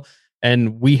as well,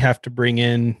 and we have to bring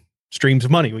in streams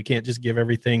of money. We can't just give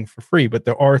everything for free, but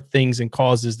there are things and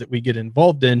causes that we get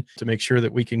involved in to make sure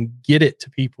that we can get it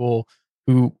to people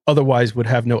who otherwise would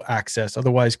have no access,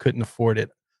 otherwise couldn't afford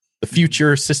it. The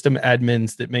future system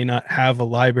admins that may not have a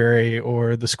library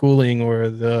or the schooling or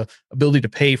the ability to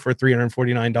pay for a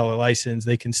 $349 license,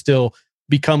 they can still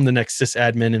become the next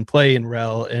sysadmin and play in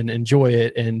RHEL and enjoy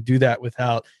it and do that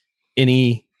without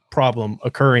any problem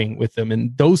occurring with them.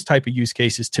 And those type of use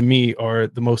cases to me are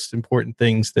the most important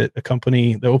things that a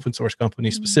company, the open source company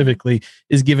specifically,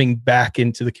 is giving back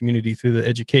into the community through the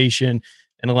education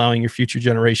and allowing your future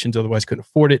generations otherwise couldn't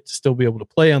afford it to still be able to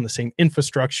play on the same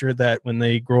infrastructure that when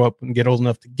they grow up and get old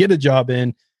enough to get a job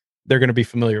in, they're going to be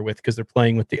familiar with because they're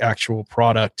playing with the actual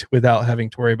product without having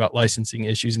to worry about licensing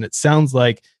issues. And it sounds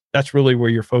like that's really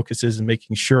where your focus is in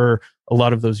making sure a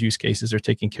lot of those use cases are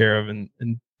taken care of. And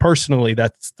personally,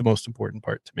 that's the most important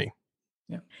part to me.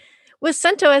 Yeah. With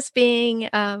CentOS being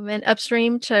an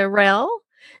upstream to RHEL,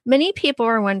 many people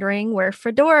are wondering where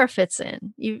Fedora fits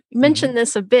in. You mentioned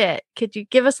this a bit. Could you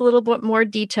give us a little bit more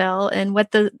detail and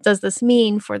what does this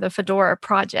mean for the Fedora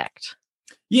project?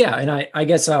 Yeah, and I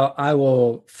guess I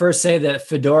will first say that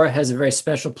Fedora has a very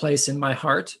special place in my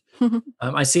heart.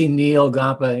 I see Neil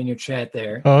Gampa in your chat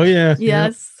there. Oh, yeah.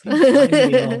 Yes.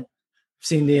 I've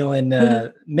seen Neil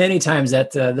in many times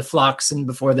at the Flocks and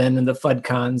before then and the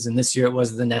FudCons, and this year it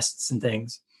was the Nests and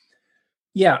things.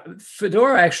 Yeah,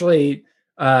 Fedora actually,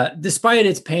 despite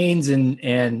its pains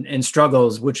and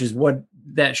struggles, which is what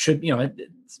that should,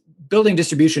 building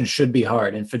distribution should be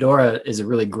hard, and Fedora is a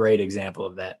really great example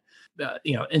of that.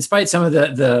 In spite of some of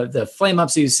the flame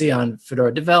ups you see on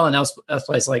Fedora Devel and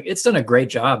elsewhere, like, it's done a great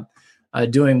job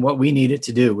doing what we need it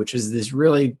to do, which is this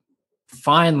really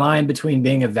fine line between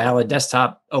being a valid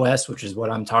desktop OS, which is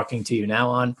what I'm talking to you now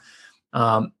on,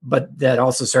 but that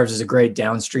also serves as a great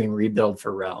downstream rebuild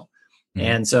for RHEL.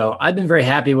 And so I've been very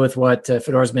happy with what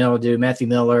Fedora's been able to do. Matthew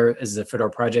Miller is the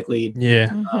Fedora project lead.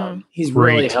 Yeah. He's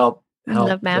really helped I love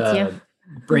helped Matthew.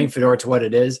 bring Fedora to what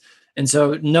it is. And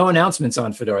so no announcements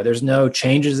on Fedora. There's no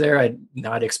changes there. I'm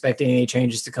not expecting any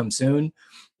changes to come soon.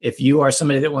 If you are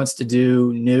somebody that wants to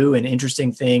do new and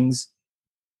interesting things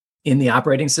in the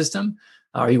operating system,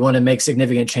 or you want to make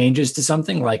significant changes to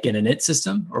something like in an init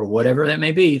system or whatever that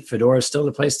may be, Fedora is still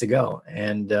the place to go.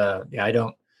 And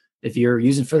if you're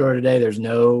using Fedora today, there's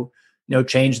no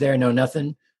change there, no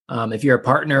nothing. If you're a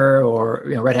partner or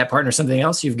Red Hat partner or something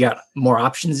else, you've got more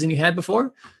options than you had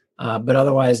before. But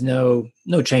otherwise, no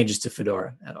changes to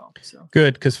Fedora at all. So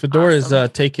good, because Fedora is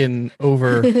taken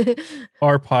over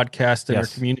our podcast and our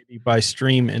community by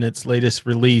Stream in its latest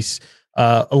release.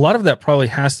 A lot of that probably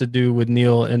has to do with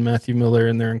Neil and Matthew Miller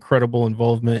and their incredible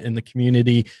involvement in the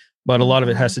community, but a lot of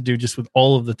it has to do just with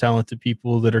all of the talented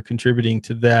people that are contributing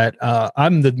to that.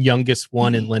 I'm the youngest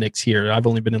one in Linux here. I've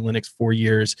only been in Linux 4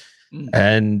 years.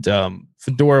 And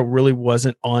Fedora really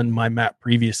wasn't on my map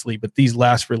previously, but these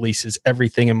last releases,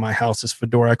 everything in my house is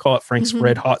Fedora. I call it Frank's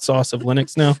red hot sauce of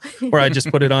Linux now, where I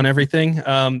just put it on everything.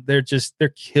 They're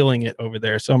killing it over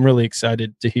there. So I'm really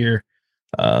excited to hear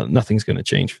nothing's going to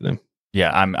change for them.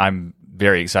 Yeah, I'm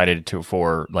very excited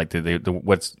for like the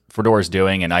what's Fedora's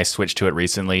doing, and I switched to it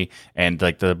recently, and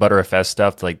like the ButterFS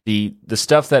stuff, like the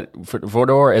stuff that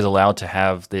Fedora is allowed to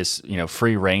have this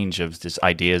free range of just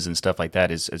ideas and stuff like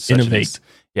that is such innovate.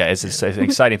 It's an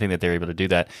exciting thing that they're able to do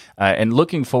that, and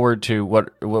looking forward to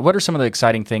what are some of the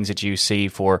exciting things that you see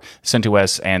for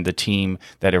CentOS and the team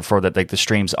that are for that like the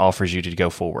streams offers you to go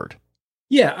forward.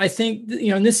 Yeah, I think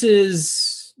and this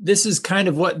is kind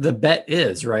of what the bet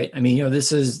is, right? I mean,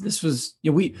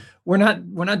 we're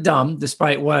not dumb,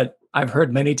 despite what I've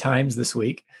heard many times this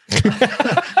week. We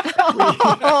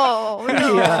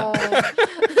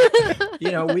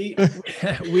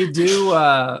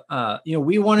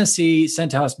want to see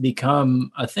CentOS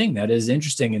become a thing that is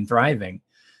interesting and thriving,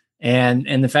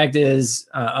 and the fact is,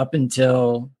 up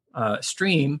until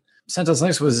Stream, CentOS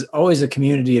Linux was always a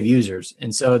community of users,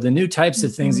 and so the new types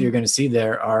of things that you're going to see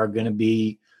there are going to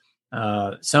be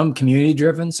some community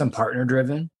driven, some partner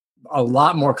driven, a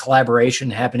lot more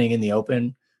collaboration happening in the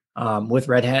open with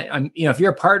Red Hat. If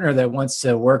you're a partner that wants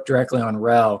to work directly on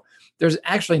RHEL, there's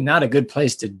actually not a good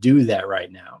place to do that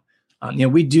right now.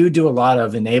 We do a lot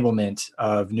of enablement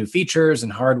of new features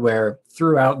and hardware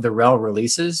throughout the RHEL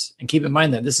releases, and keep in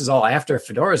mind that this is all after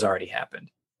Fedora's already happened.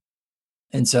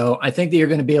 And so I think that you're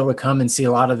going to be able to come and see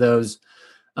a lot of those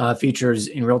features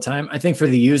in real time. I think for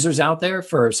the users out there,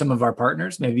 for some of our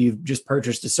partners, maybe you've just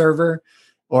purchased a server,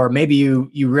 or maybe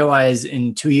you realize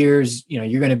in 2 years,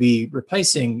 you're going to be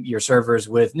replacing your servers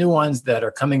with new ones that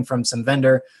are coming from some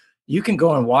vendor. You can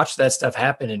go and watch that stuff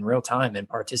happen in real time and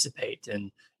participate,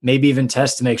 and maybe even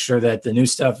test to make sure that the new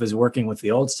stuff is working with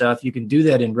the old stuff. You can do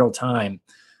that in real time.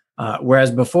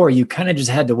 Whereas before, you kind of just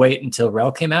had to wait until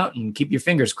RHEL came out and keep your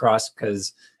fingers crossed,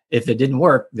 because if it didn't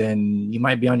work, then you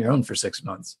might be on your own for 6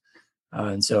 months.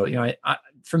 And so,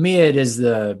 for me,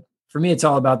 it's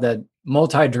all about that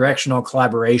multi-directional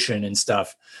collaboration and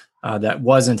stuff that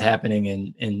wasn't happening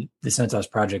in the CentOS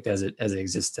project as it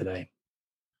exists today.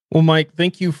 Well, Mike,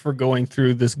 thank you for going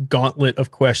through this gauntlet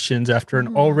of questions after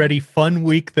an already fun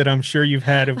week that I'm sure you've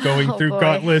had of going through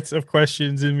gauntlets of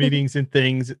questions and meetings and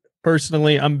things.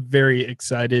 Personally, I'm very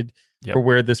excited for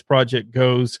where this project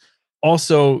goes.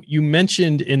 Also, you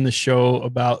mentioned in the show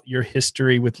about your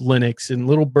history with Linux, and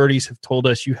Little Birdies have told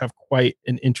us you have quite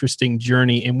an interesting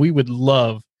journey, and we would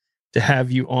love to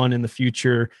have you on in the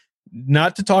future,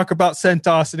 not to talk about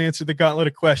CentOS and answer the gauntlet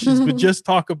of questions, but just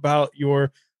talk about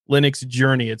your Linux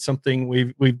journey. It's something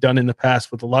we've done in the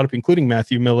past with a lot of people, including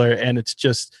Matthew Miller, and it's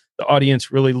just the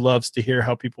audience really loves to hear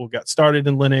how people got started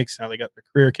in Linux, how they got their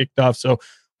career kicked off. So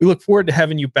we look forward to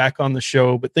having you back on the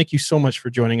show, but thank you so much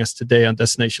for joining us today on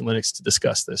Destination Linux to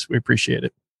discuss this. We appreciate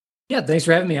it. Yeah, thanks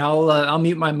for having me. I'll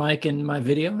mute my mic and my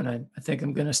video, and I think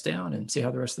I'm going to stay on and see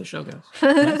how the rest of the show goes.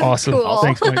 Awesome. Cool.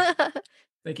 Thanks, Mike.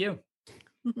 Thank you.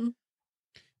 Mm-hmm.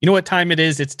 You know what time it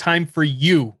is? It's time for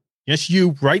you. Yes,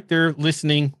 you right there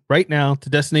listening right now to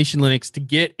Destination Linux to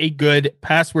get a good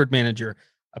password manager,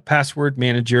 a password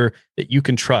manager that you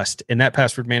can trust. And that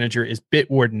password manager is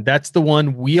Bitwarden. That's the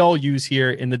one we all use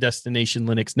here in the Destination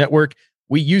Linux network.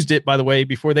 We used it, by the way,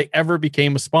 before they ever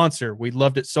became a sponsor. We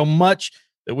loved it so much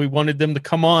that we wanted them to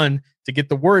come on to get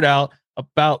the word out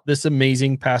about this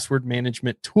amazing password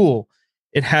management tool.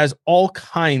 It has all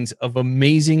kinds of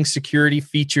amazing security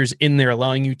features in there,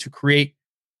 allowing you to create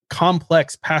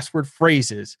complex password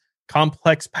phrases,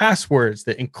 complex passwords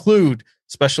that include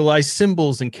specialized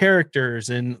symbols and characters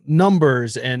and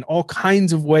numbers and all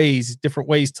kinds of ways, different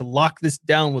ways to lock this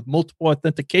down with multiple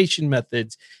authentication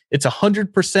methods. It's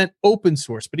 100% open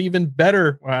source, but even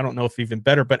better, well, I don't know if even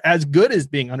better, but as good as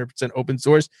being 100% open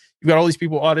source, you've got all these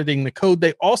people auditing the code.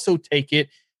 They also take it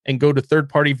and go to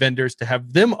third-party vendors to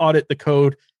have them audit the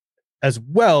code as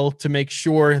well, to make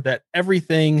sure that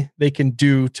everything they can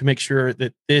do to make sure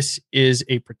that this is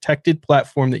a protected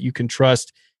platform that you can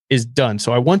trust is done.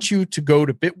 So I want you to go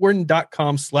to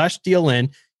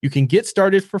bitwarden.com/DLN. You can get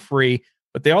started for free,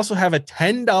 but they also have a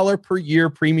 $10 per year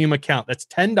premium account. That's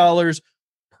 $10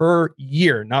 per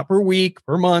year, not per week,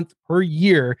 per month, per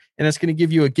year. And that's going to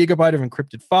give you a gigabyte of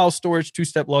encrypted file storage,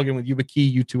 two-step login with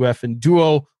YubiKey, U2F, and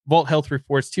Duo, Vault Health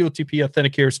Reports, TOTP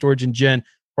Authenticator, storage, and Gen,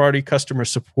 priority customer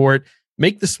support.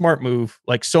 Make the smart move,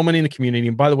 like so many in the community.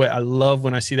 And by the way, I love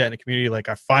when I see that in the community. Like,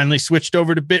 I finally switched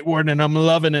over to Bitwarden and I'm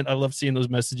loving it. I love seeing those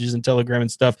messages in Telegram and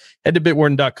stuff. Head to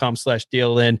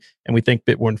bitwarden.com/DLN. And we thank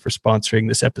Bitwarden for sponsoring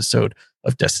this episode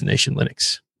of Destination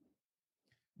Linux.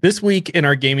 This week in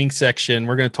our gaming section,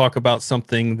 we're going to talk about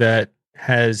something that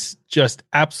has just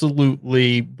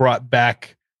absolutely brought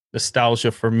back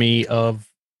nostalgia for me of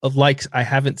likes I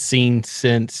haven't seen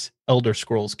since Elder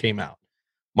Scrolls came out.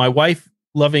 My wife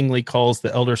lovingly calls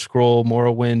the Elder Scroll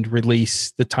Morrowind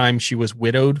release the time she was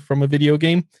widowed from a video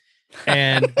game.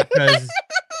 And because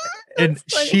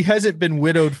she hasn't been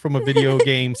widowed from a video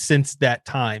game since that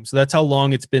time. So that's how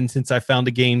long it's been since I found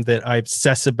a game that I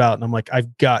obsess about. And I'm like,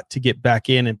 I've got to get back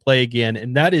in and play again.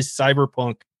 And that is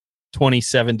Cyberpunk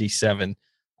 2077.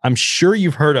 I'm sure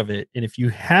you've heard of it. And if you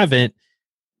haven't,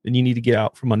 then you need to get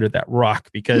out from under that rock,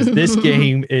 because this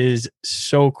game is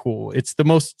so cool. It's the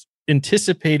most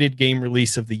anticipated game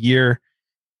release of the year.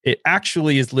 It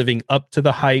actually is living up to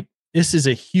the hype. This is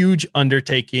a huge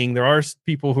undertaking. There are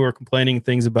people who are complaining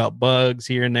things about bugs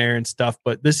here and there and stuff,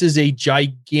 but this is a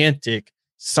gigantic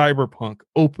cyberpunk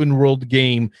open world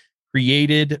game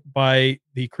created by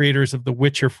the creators of the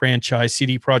Witcher franchise,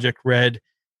 CD Projekt Red.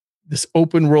 This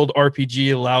open world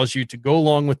RPG allows you to go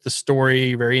along with the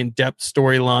story, very in-depth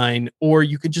storyline, or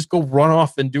you could just go run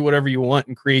off and do whatever you want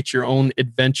and create your own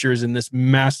adventures in this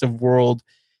massive world.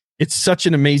 It's such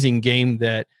an amazing game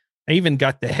that I even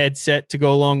got the headset to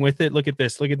go along with it. Look at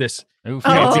this. Look at this. Ooh,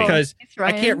 because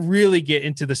I can't really get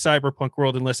into the cyberpunk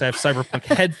world unless I have cyberpunk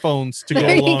headphones to go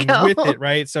along with it,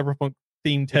 right? Cyberpunk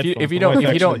themed headphones. If you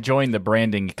don't join the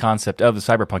branding concept of the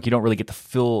cyberpunk, you don't really get the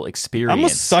full experience. I'm a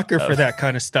sucker for that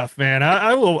kind of stuff, man.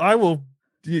 I will,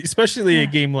 especially a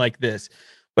game like this.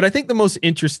 But I think the most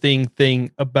interesting thing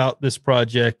about this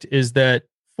project is that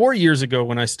 4 years ago,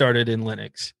 when I started in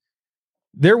Linux,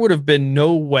 there would have been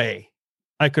no way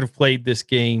I could have played this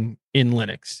game in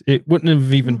Linux. It wouldn't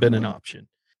have even been an option.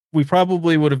 We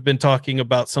probably would have been talking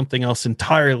about something else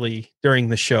entirely during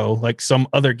the show, like some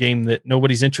other game that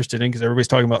nobody's interested in because everybody's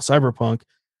talking about Cyberpunk.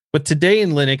 But today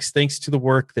in Linux, thanks to the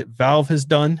work that Valve has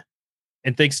done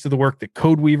and thanks to the work that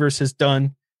Codeweavers has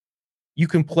done, you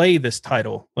can play this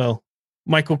title. Well,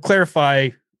 Michael, clarify,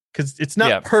 because it's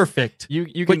not perfect,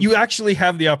 but you actually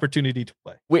have the opportunity to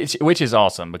play. Which is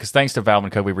awesome, because thanks to Valve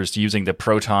and Codeweavers using the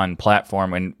Proton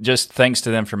platform, and just thanks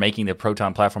to them for making the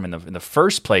Proton platform in the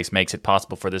first place makes it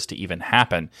possible for this to even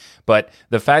happen. But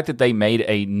the fact that they made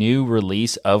a new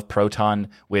release of Proton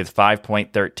with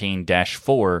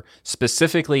 5.13-4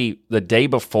 specifically the day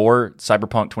before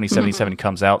Cyberpunk 2077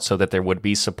 comes out, so that there would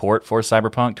be support for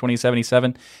Cyberpunk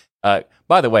 2077.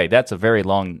 By the way, that's a very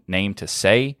long name to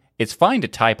say. It's fine to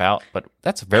type out, but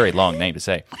that's a very long name to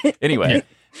say. Anyway,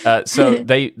 so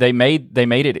they made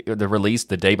it the release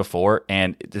the day before,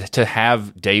 and to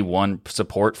have day one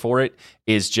support for it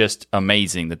is just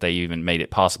amazing that they even made it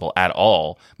possible at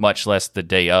all, much less the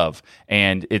day of.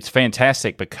 And it's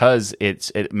fantastic because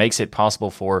it makes it possible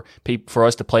for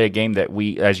us to play a game that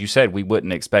we, as you said, we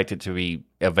wouldn't expect it to be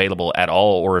available at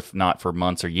all, or if not for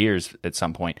months or years at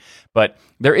some point. But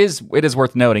it is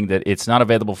worth noting that it's not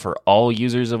available for all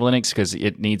users of Linux, because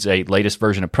it needs a latest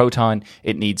version of Proton.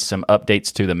 It needs some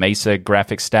updates to the Mesa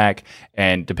graphics stack,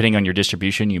 and depending on your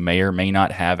distribution, you may or may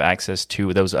not have access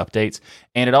to those updates.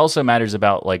 And it also matters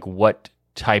about like what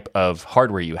type of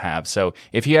hardware you have. So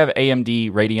if you have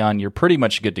AMD Radeon, you're pretty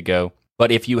much good to go.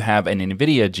 But if you have an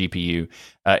NVIDIA GPU,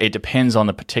 it depends on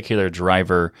the particular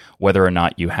driver whether or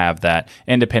not you have that.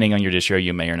 And depending on your distro,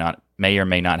 you may or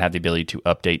may not have the ability to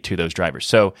update to those drivers.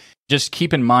 So Just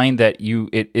keep in mind that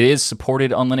it is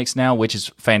supported on Linux now, which is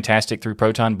fantastic through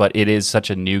Proton, but it is such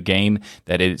a new game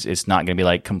that it's not going to be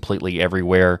like completely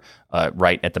everywhere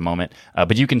right at the moment.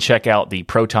 But you can check out the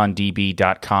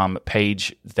protondb.com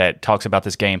page that talks about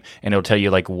this game, and it'll tell you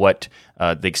like what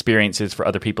the experience is for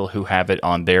other people who have it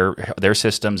on their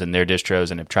systems and their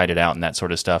distros and have tried it out and that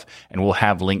sort of stuff. And we'll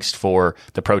have links for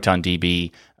the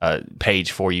ProtonDB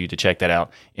page for you to check that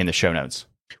out in the show notes.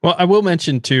 Well, I will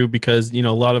mention too, because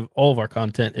all of our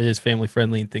content is family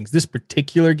friendly and things. This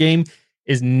particular game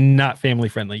is not family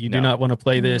friendly. You do not want to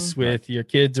play this with your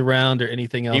kids around or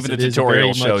anything else. Even the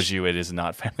tutorial shows you it is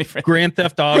not family friendly. Grand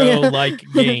Theft Auto like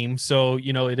game. So,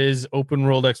 it is open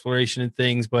world exploration and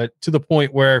things, but to the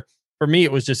point where for me,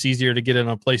 it was just easier to get it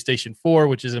on PlayStation 4,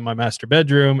 which is in my master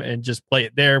bedroom, and just play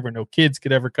it there where no kids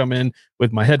could ever come in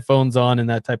with my headphones on and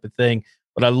that type of thing.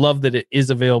 But I love that it is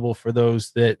available for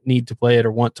those that need to play it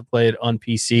or want to play it on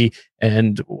PC.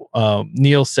 And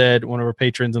Neil said, one of our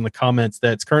patrons in the comments,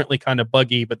 that it's currently kind of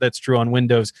buggy, but that's true on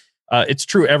Windows. It's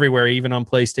true everywhere, even on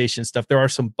PlayStation stuff. There are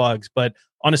some bugs, but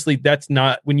honestly, that's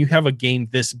not when you have a game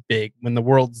this big, when the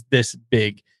world's this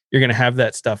big, you're going to have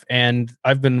that stuff. And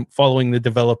I've been following the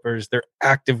developers. They're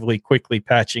actively quickly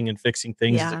patching and fixing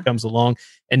things as it comes along.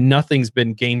 And nothing's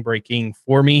been game breaking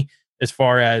for me as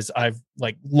far as I've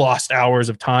like lost hours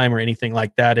of time or anything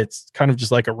like that. It's kind of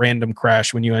just like a random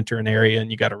crash when you enter an area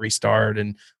and you got to restart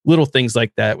and little things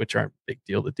like that, which aren't a big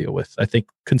deal to deal with, I think,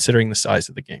 considering the size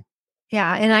of the game.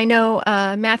 Yeah, and I know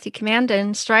Matthew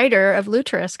Commandon Strider of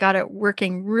Lutris got it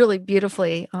working really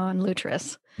beautifully on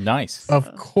Lutris. Nice.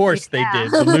 Of course they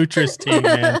did. The Lutris team,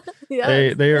 man.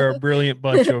 Yes. They are a brilliant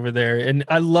bunch over there. And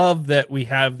I love that we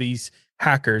have these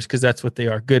hackers, because that's what they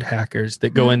are, good hackers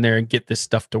that go in there and get this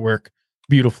stuff to work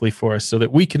beautifully for us so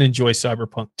that we can enjoy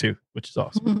Cyberpunk too, which is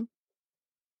awesome. Mm-hmm.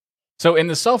 So in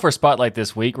the software spotlight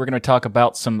this week, we're going to talk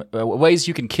about some ways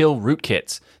you can kill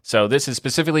rootkits. So this is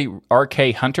specifically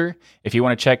RK Hunter. If you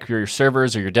want to check your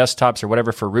servers or your desktops or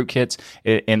whatever for rootkits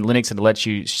in Linux, it lets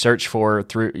you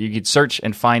you could search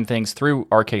and find things through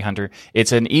RK Hunter.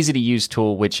 It's an easy to use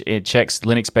tool which it checks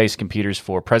Linux-based computers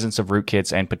for presence of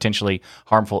rootkits and potentially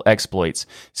harmful exploits.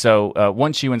 So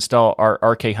once you install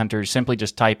RK Hunter, simply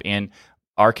just type in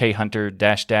RK Hunter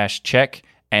 -- check.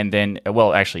 And then,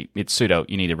 well, actually, it's sudo.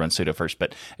 You need to run sudo first,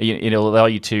 but it'll allow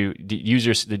you to do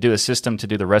the system to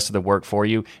do the rest of the work for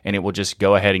you, and it will just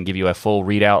go ahead and give you a full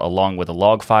readout along with a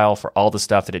log file for all the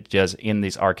stuff that it does in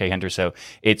this RK Hunter. So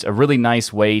it's a really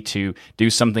nice way to do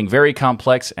something very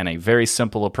complex and a very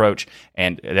simple approach,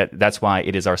 and that's why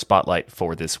it is our spotlight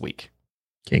for this week.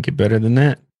 Can't get better than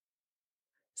that.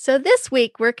 So this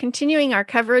week, we're continuing our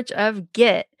coverage of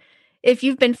Git. If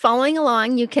you've been following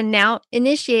along, you can now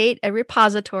initiate a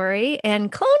repository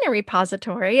and clone a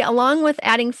repository along with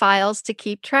adding files to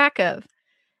keep track of.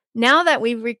 Now that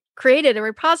we've created a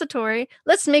repository,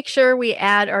 let's make sure we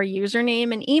add our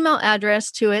username and email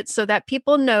address to it so that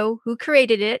people know who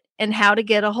created it and how to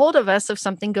get a hold of us if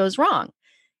something goes wrong.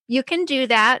 You can do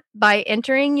that by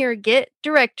entering your Git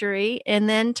directory and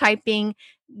then typing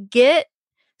git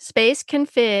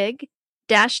 --config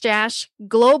 --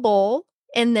 global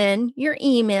and then your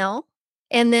email,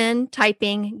 and then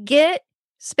typing git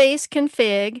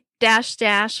 --config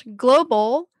 --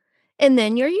 global, and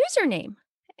then your username.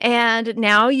 And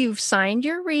now you've signed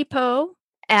your repo,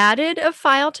 added a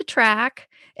file to track,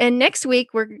 and next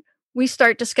week we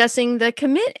start discussing the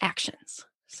commit actions.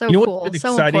 So cool. What's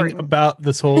so exciting important about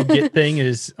this whole Git thing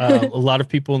is a lot of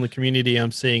people in the community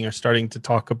I'm seeing are starting to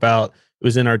talk about, it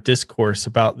was in our discourse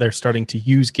about they're starting to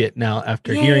use Git now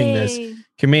after hearing this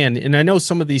command. And I know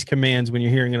some of these commands, when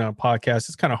you're hearing it on a podcast,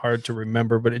 it's kind of hard to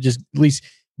remember, but it just at least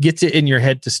gets it in your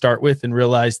head to start with and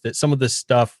realize that some of this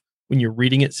stuff, when you're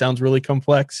reading it, sounds really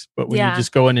complex, but when you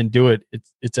just go in and do it,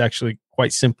 it's actually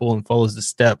quite simple and follows the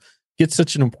step. It's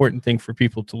such an important thing for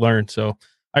people to learn. So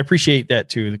I appreciate that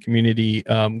too. The community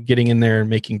getting in there and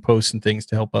making posts and things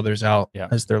to help others out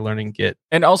as they're learning Git.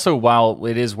 And also, while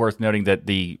it is worth noting that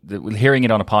the hearing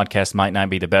it on a podcast might not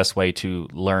be the best way to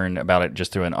learn about it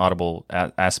just through an audible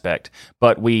aspect,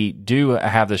 but we do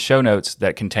have the show notes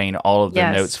that contain all of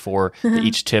the notes for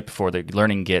each tip for the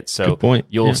learning Git. So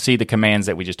you'll see the commands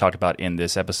that we just talked about in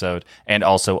this episode, and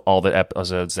also all the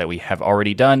episodes that we have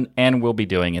already done and will be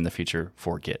doing in the future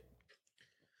for Git.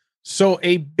 So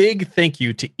a big thank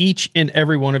you to each and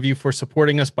every one of you for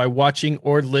supporting us by watching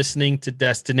or listening to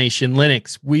Destination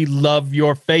Linux. We love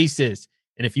your faces.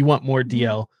 And if you want more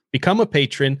DL, become a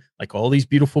patron like all these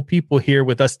beautiful people here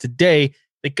with us today.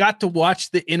 They got to watch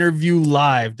the interview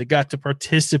live. They got to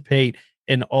participate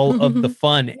in all of the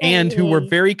fun and who were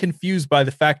very confused by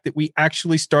the fact that we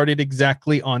actually started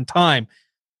exactly on time.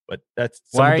 But that's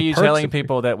why are you telling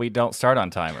people that we don't start on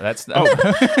time? That's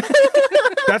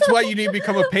That's why you need to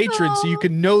become a patron so you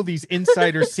can know these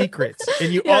insider secrets.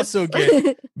 And you also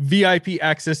get VIP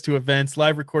access to events,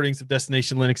 live recordings of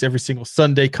Destination Linux every single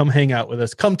Sunday. Come hang out with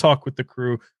us. Come talk with the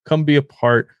crew. Come be a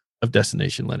part of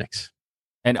Destination Linux.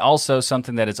 And also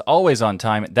something that is always on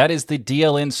time, that is the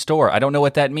DLN store. I don't know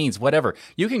what that means, whatever.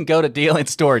 You can go to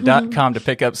dlnstore.com to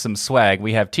pick up some swag.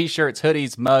 We have t-shirts,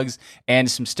 hoodies, mugs,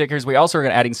 and some stickers. We also are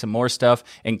adding some more stuff,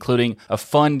 including a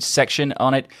fun section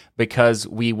on it, because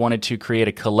we wanted to create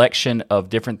a collection of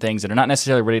different things that are not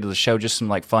necessarily related to the show, just some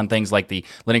like fun things like the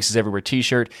Linux is Everywhere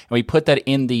t-shirt. And we put that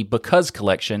in the Because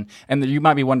collection. And you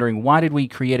might be wondering, why did we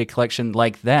create a collection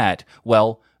like that?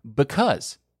 Well,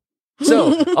 because.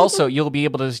 So also you'll be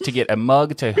able to get a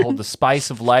mug to hold the spice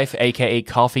of life, aka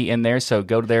coffee, in there. So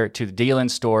go there to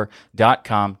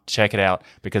dlnstore.com, check it out,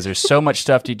 because there's so much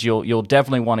stuff that you'll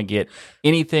definitely want to get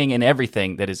anything and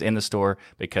everything that is in the store,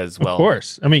 because, well, of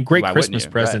course. I mean, great Christmas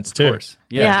presents, right, too. Course.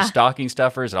 Yeah, stocking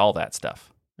stuffers and all that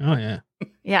stuff. Oh yeah.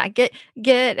 Yeah, get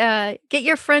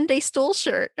your friend a stool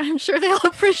shirt. I'm sure they'll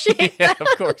appreciate that. Of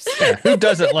course. Yeah, who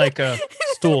doesn't like a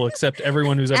stool except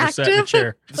everyone who's ever sat in a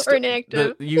chair? Or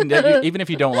inactive. Even if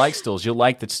you don't like stools, you'll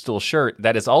like the stool shirt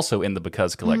that is also in the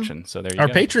Because collection. So there you go. Our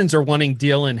patrons are wanting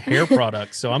DLN hair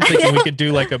products, so I'm thinking we could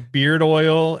do like a beard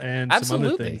oil and some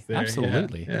other things there.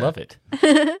 Absolutely. Yeah. Love it.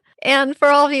 And for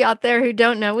all of you out there who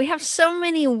don't know, we have so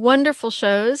many wonderful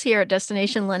shows here at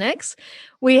Destination Linux.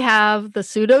 We have the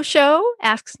Sudo Show,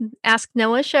 Ask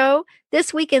Noah Show,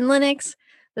 This Week in Linux,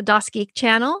 the DOS Geek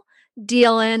Channel,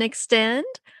 DLN Extend,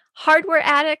 Hardware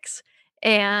Addicts,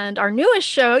 and our newest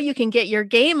show, You Can Get Your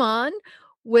Game On,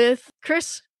 with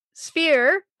Chris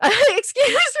Sphere. Excuse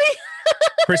me.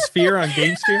 Chris Sphere on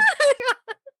GameSphere?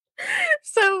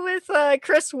 So with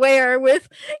Chris Ware with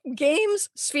Games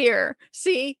Sphere.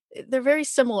 See, they're very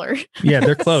similar. Yeah,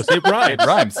 they're close. It rhymes. It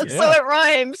rhymes. So it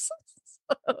rhymes.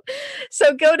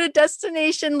 So go to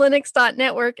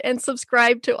destinationlinux.network and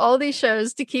subscribe to all these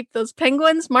shows to keep those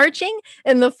penguins marching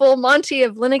in the full Monty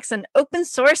of Linux and open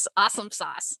source awesome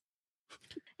sauce.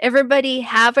 Everybody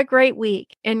have a great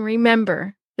week, and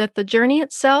remember that the journey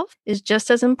itself is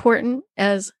just as important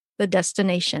as the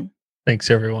destination. Thanks,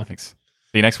 everyone. Thanks.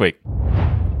 See you next week.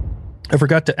 I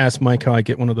forgot to ask Mike how I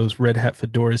get one of those red hat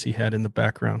fedoras he had in the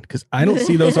background, because I don't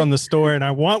see those on the store and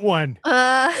I want one. You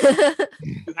have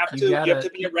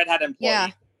to be a Red Hat employee. Yeah.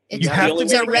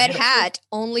 It's a red hat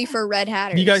only for Red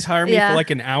Hatters. You guys hire me for like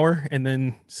an hour and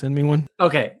then send me one?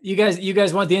 Okay. You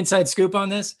guys want the inside scoop on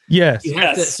this? Yes.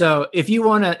 So if you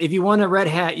want a red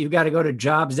hat, you've got to go to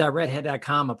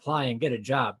jobs.redhat.com, apply and get a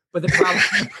job. But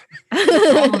the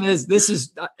problem is, this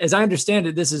is, as I understand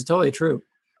it, this is totally true.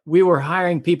 We were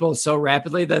hiring people so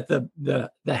rapidly that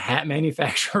the hat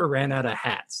manufacturer ran out of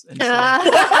hats. And so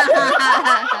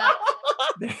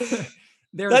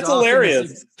that's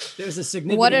hilarious. There's a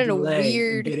significant what a delay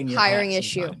weird in hiring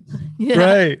issue.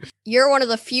 Right. You're one of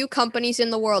the few companies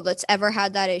in the world that's ever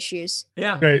had that issues.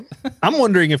 Yeah. Right. I'm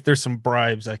wondering if there's some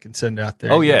bribes I can send out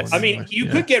there. Oh, yes. I mean, you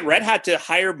could get Red Hat to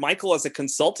hire Michael as a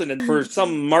consultant and for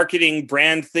some marketing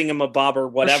brand thingamabob or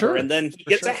whatever, sure. and then he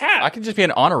gets a hat. I can just be an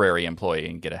honorary employee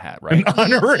and get a hat, right? An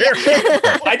honorary.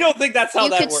 I don't think that's how you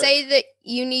that could works. say that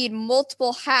you need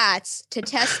multiple hats to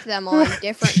test them on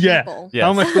different Yeah. people. Yes.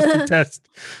 How am I supposed to test?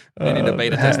 They need to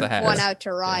beta test the hat. One out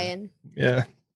to Ryan. Yeah.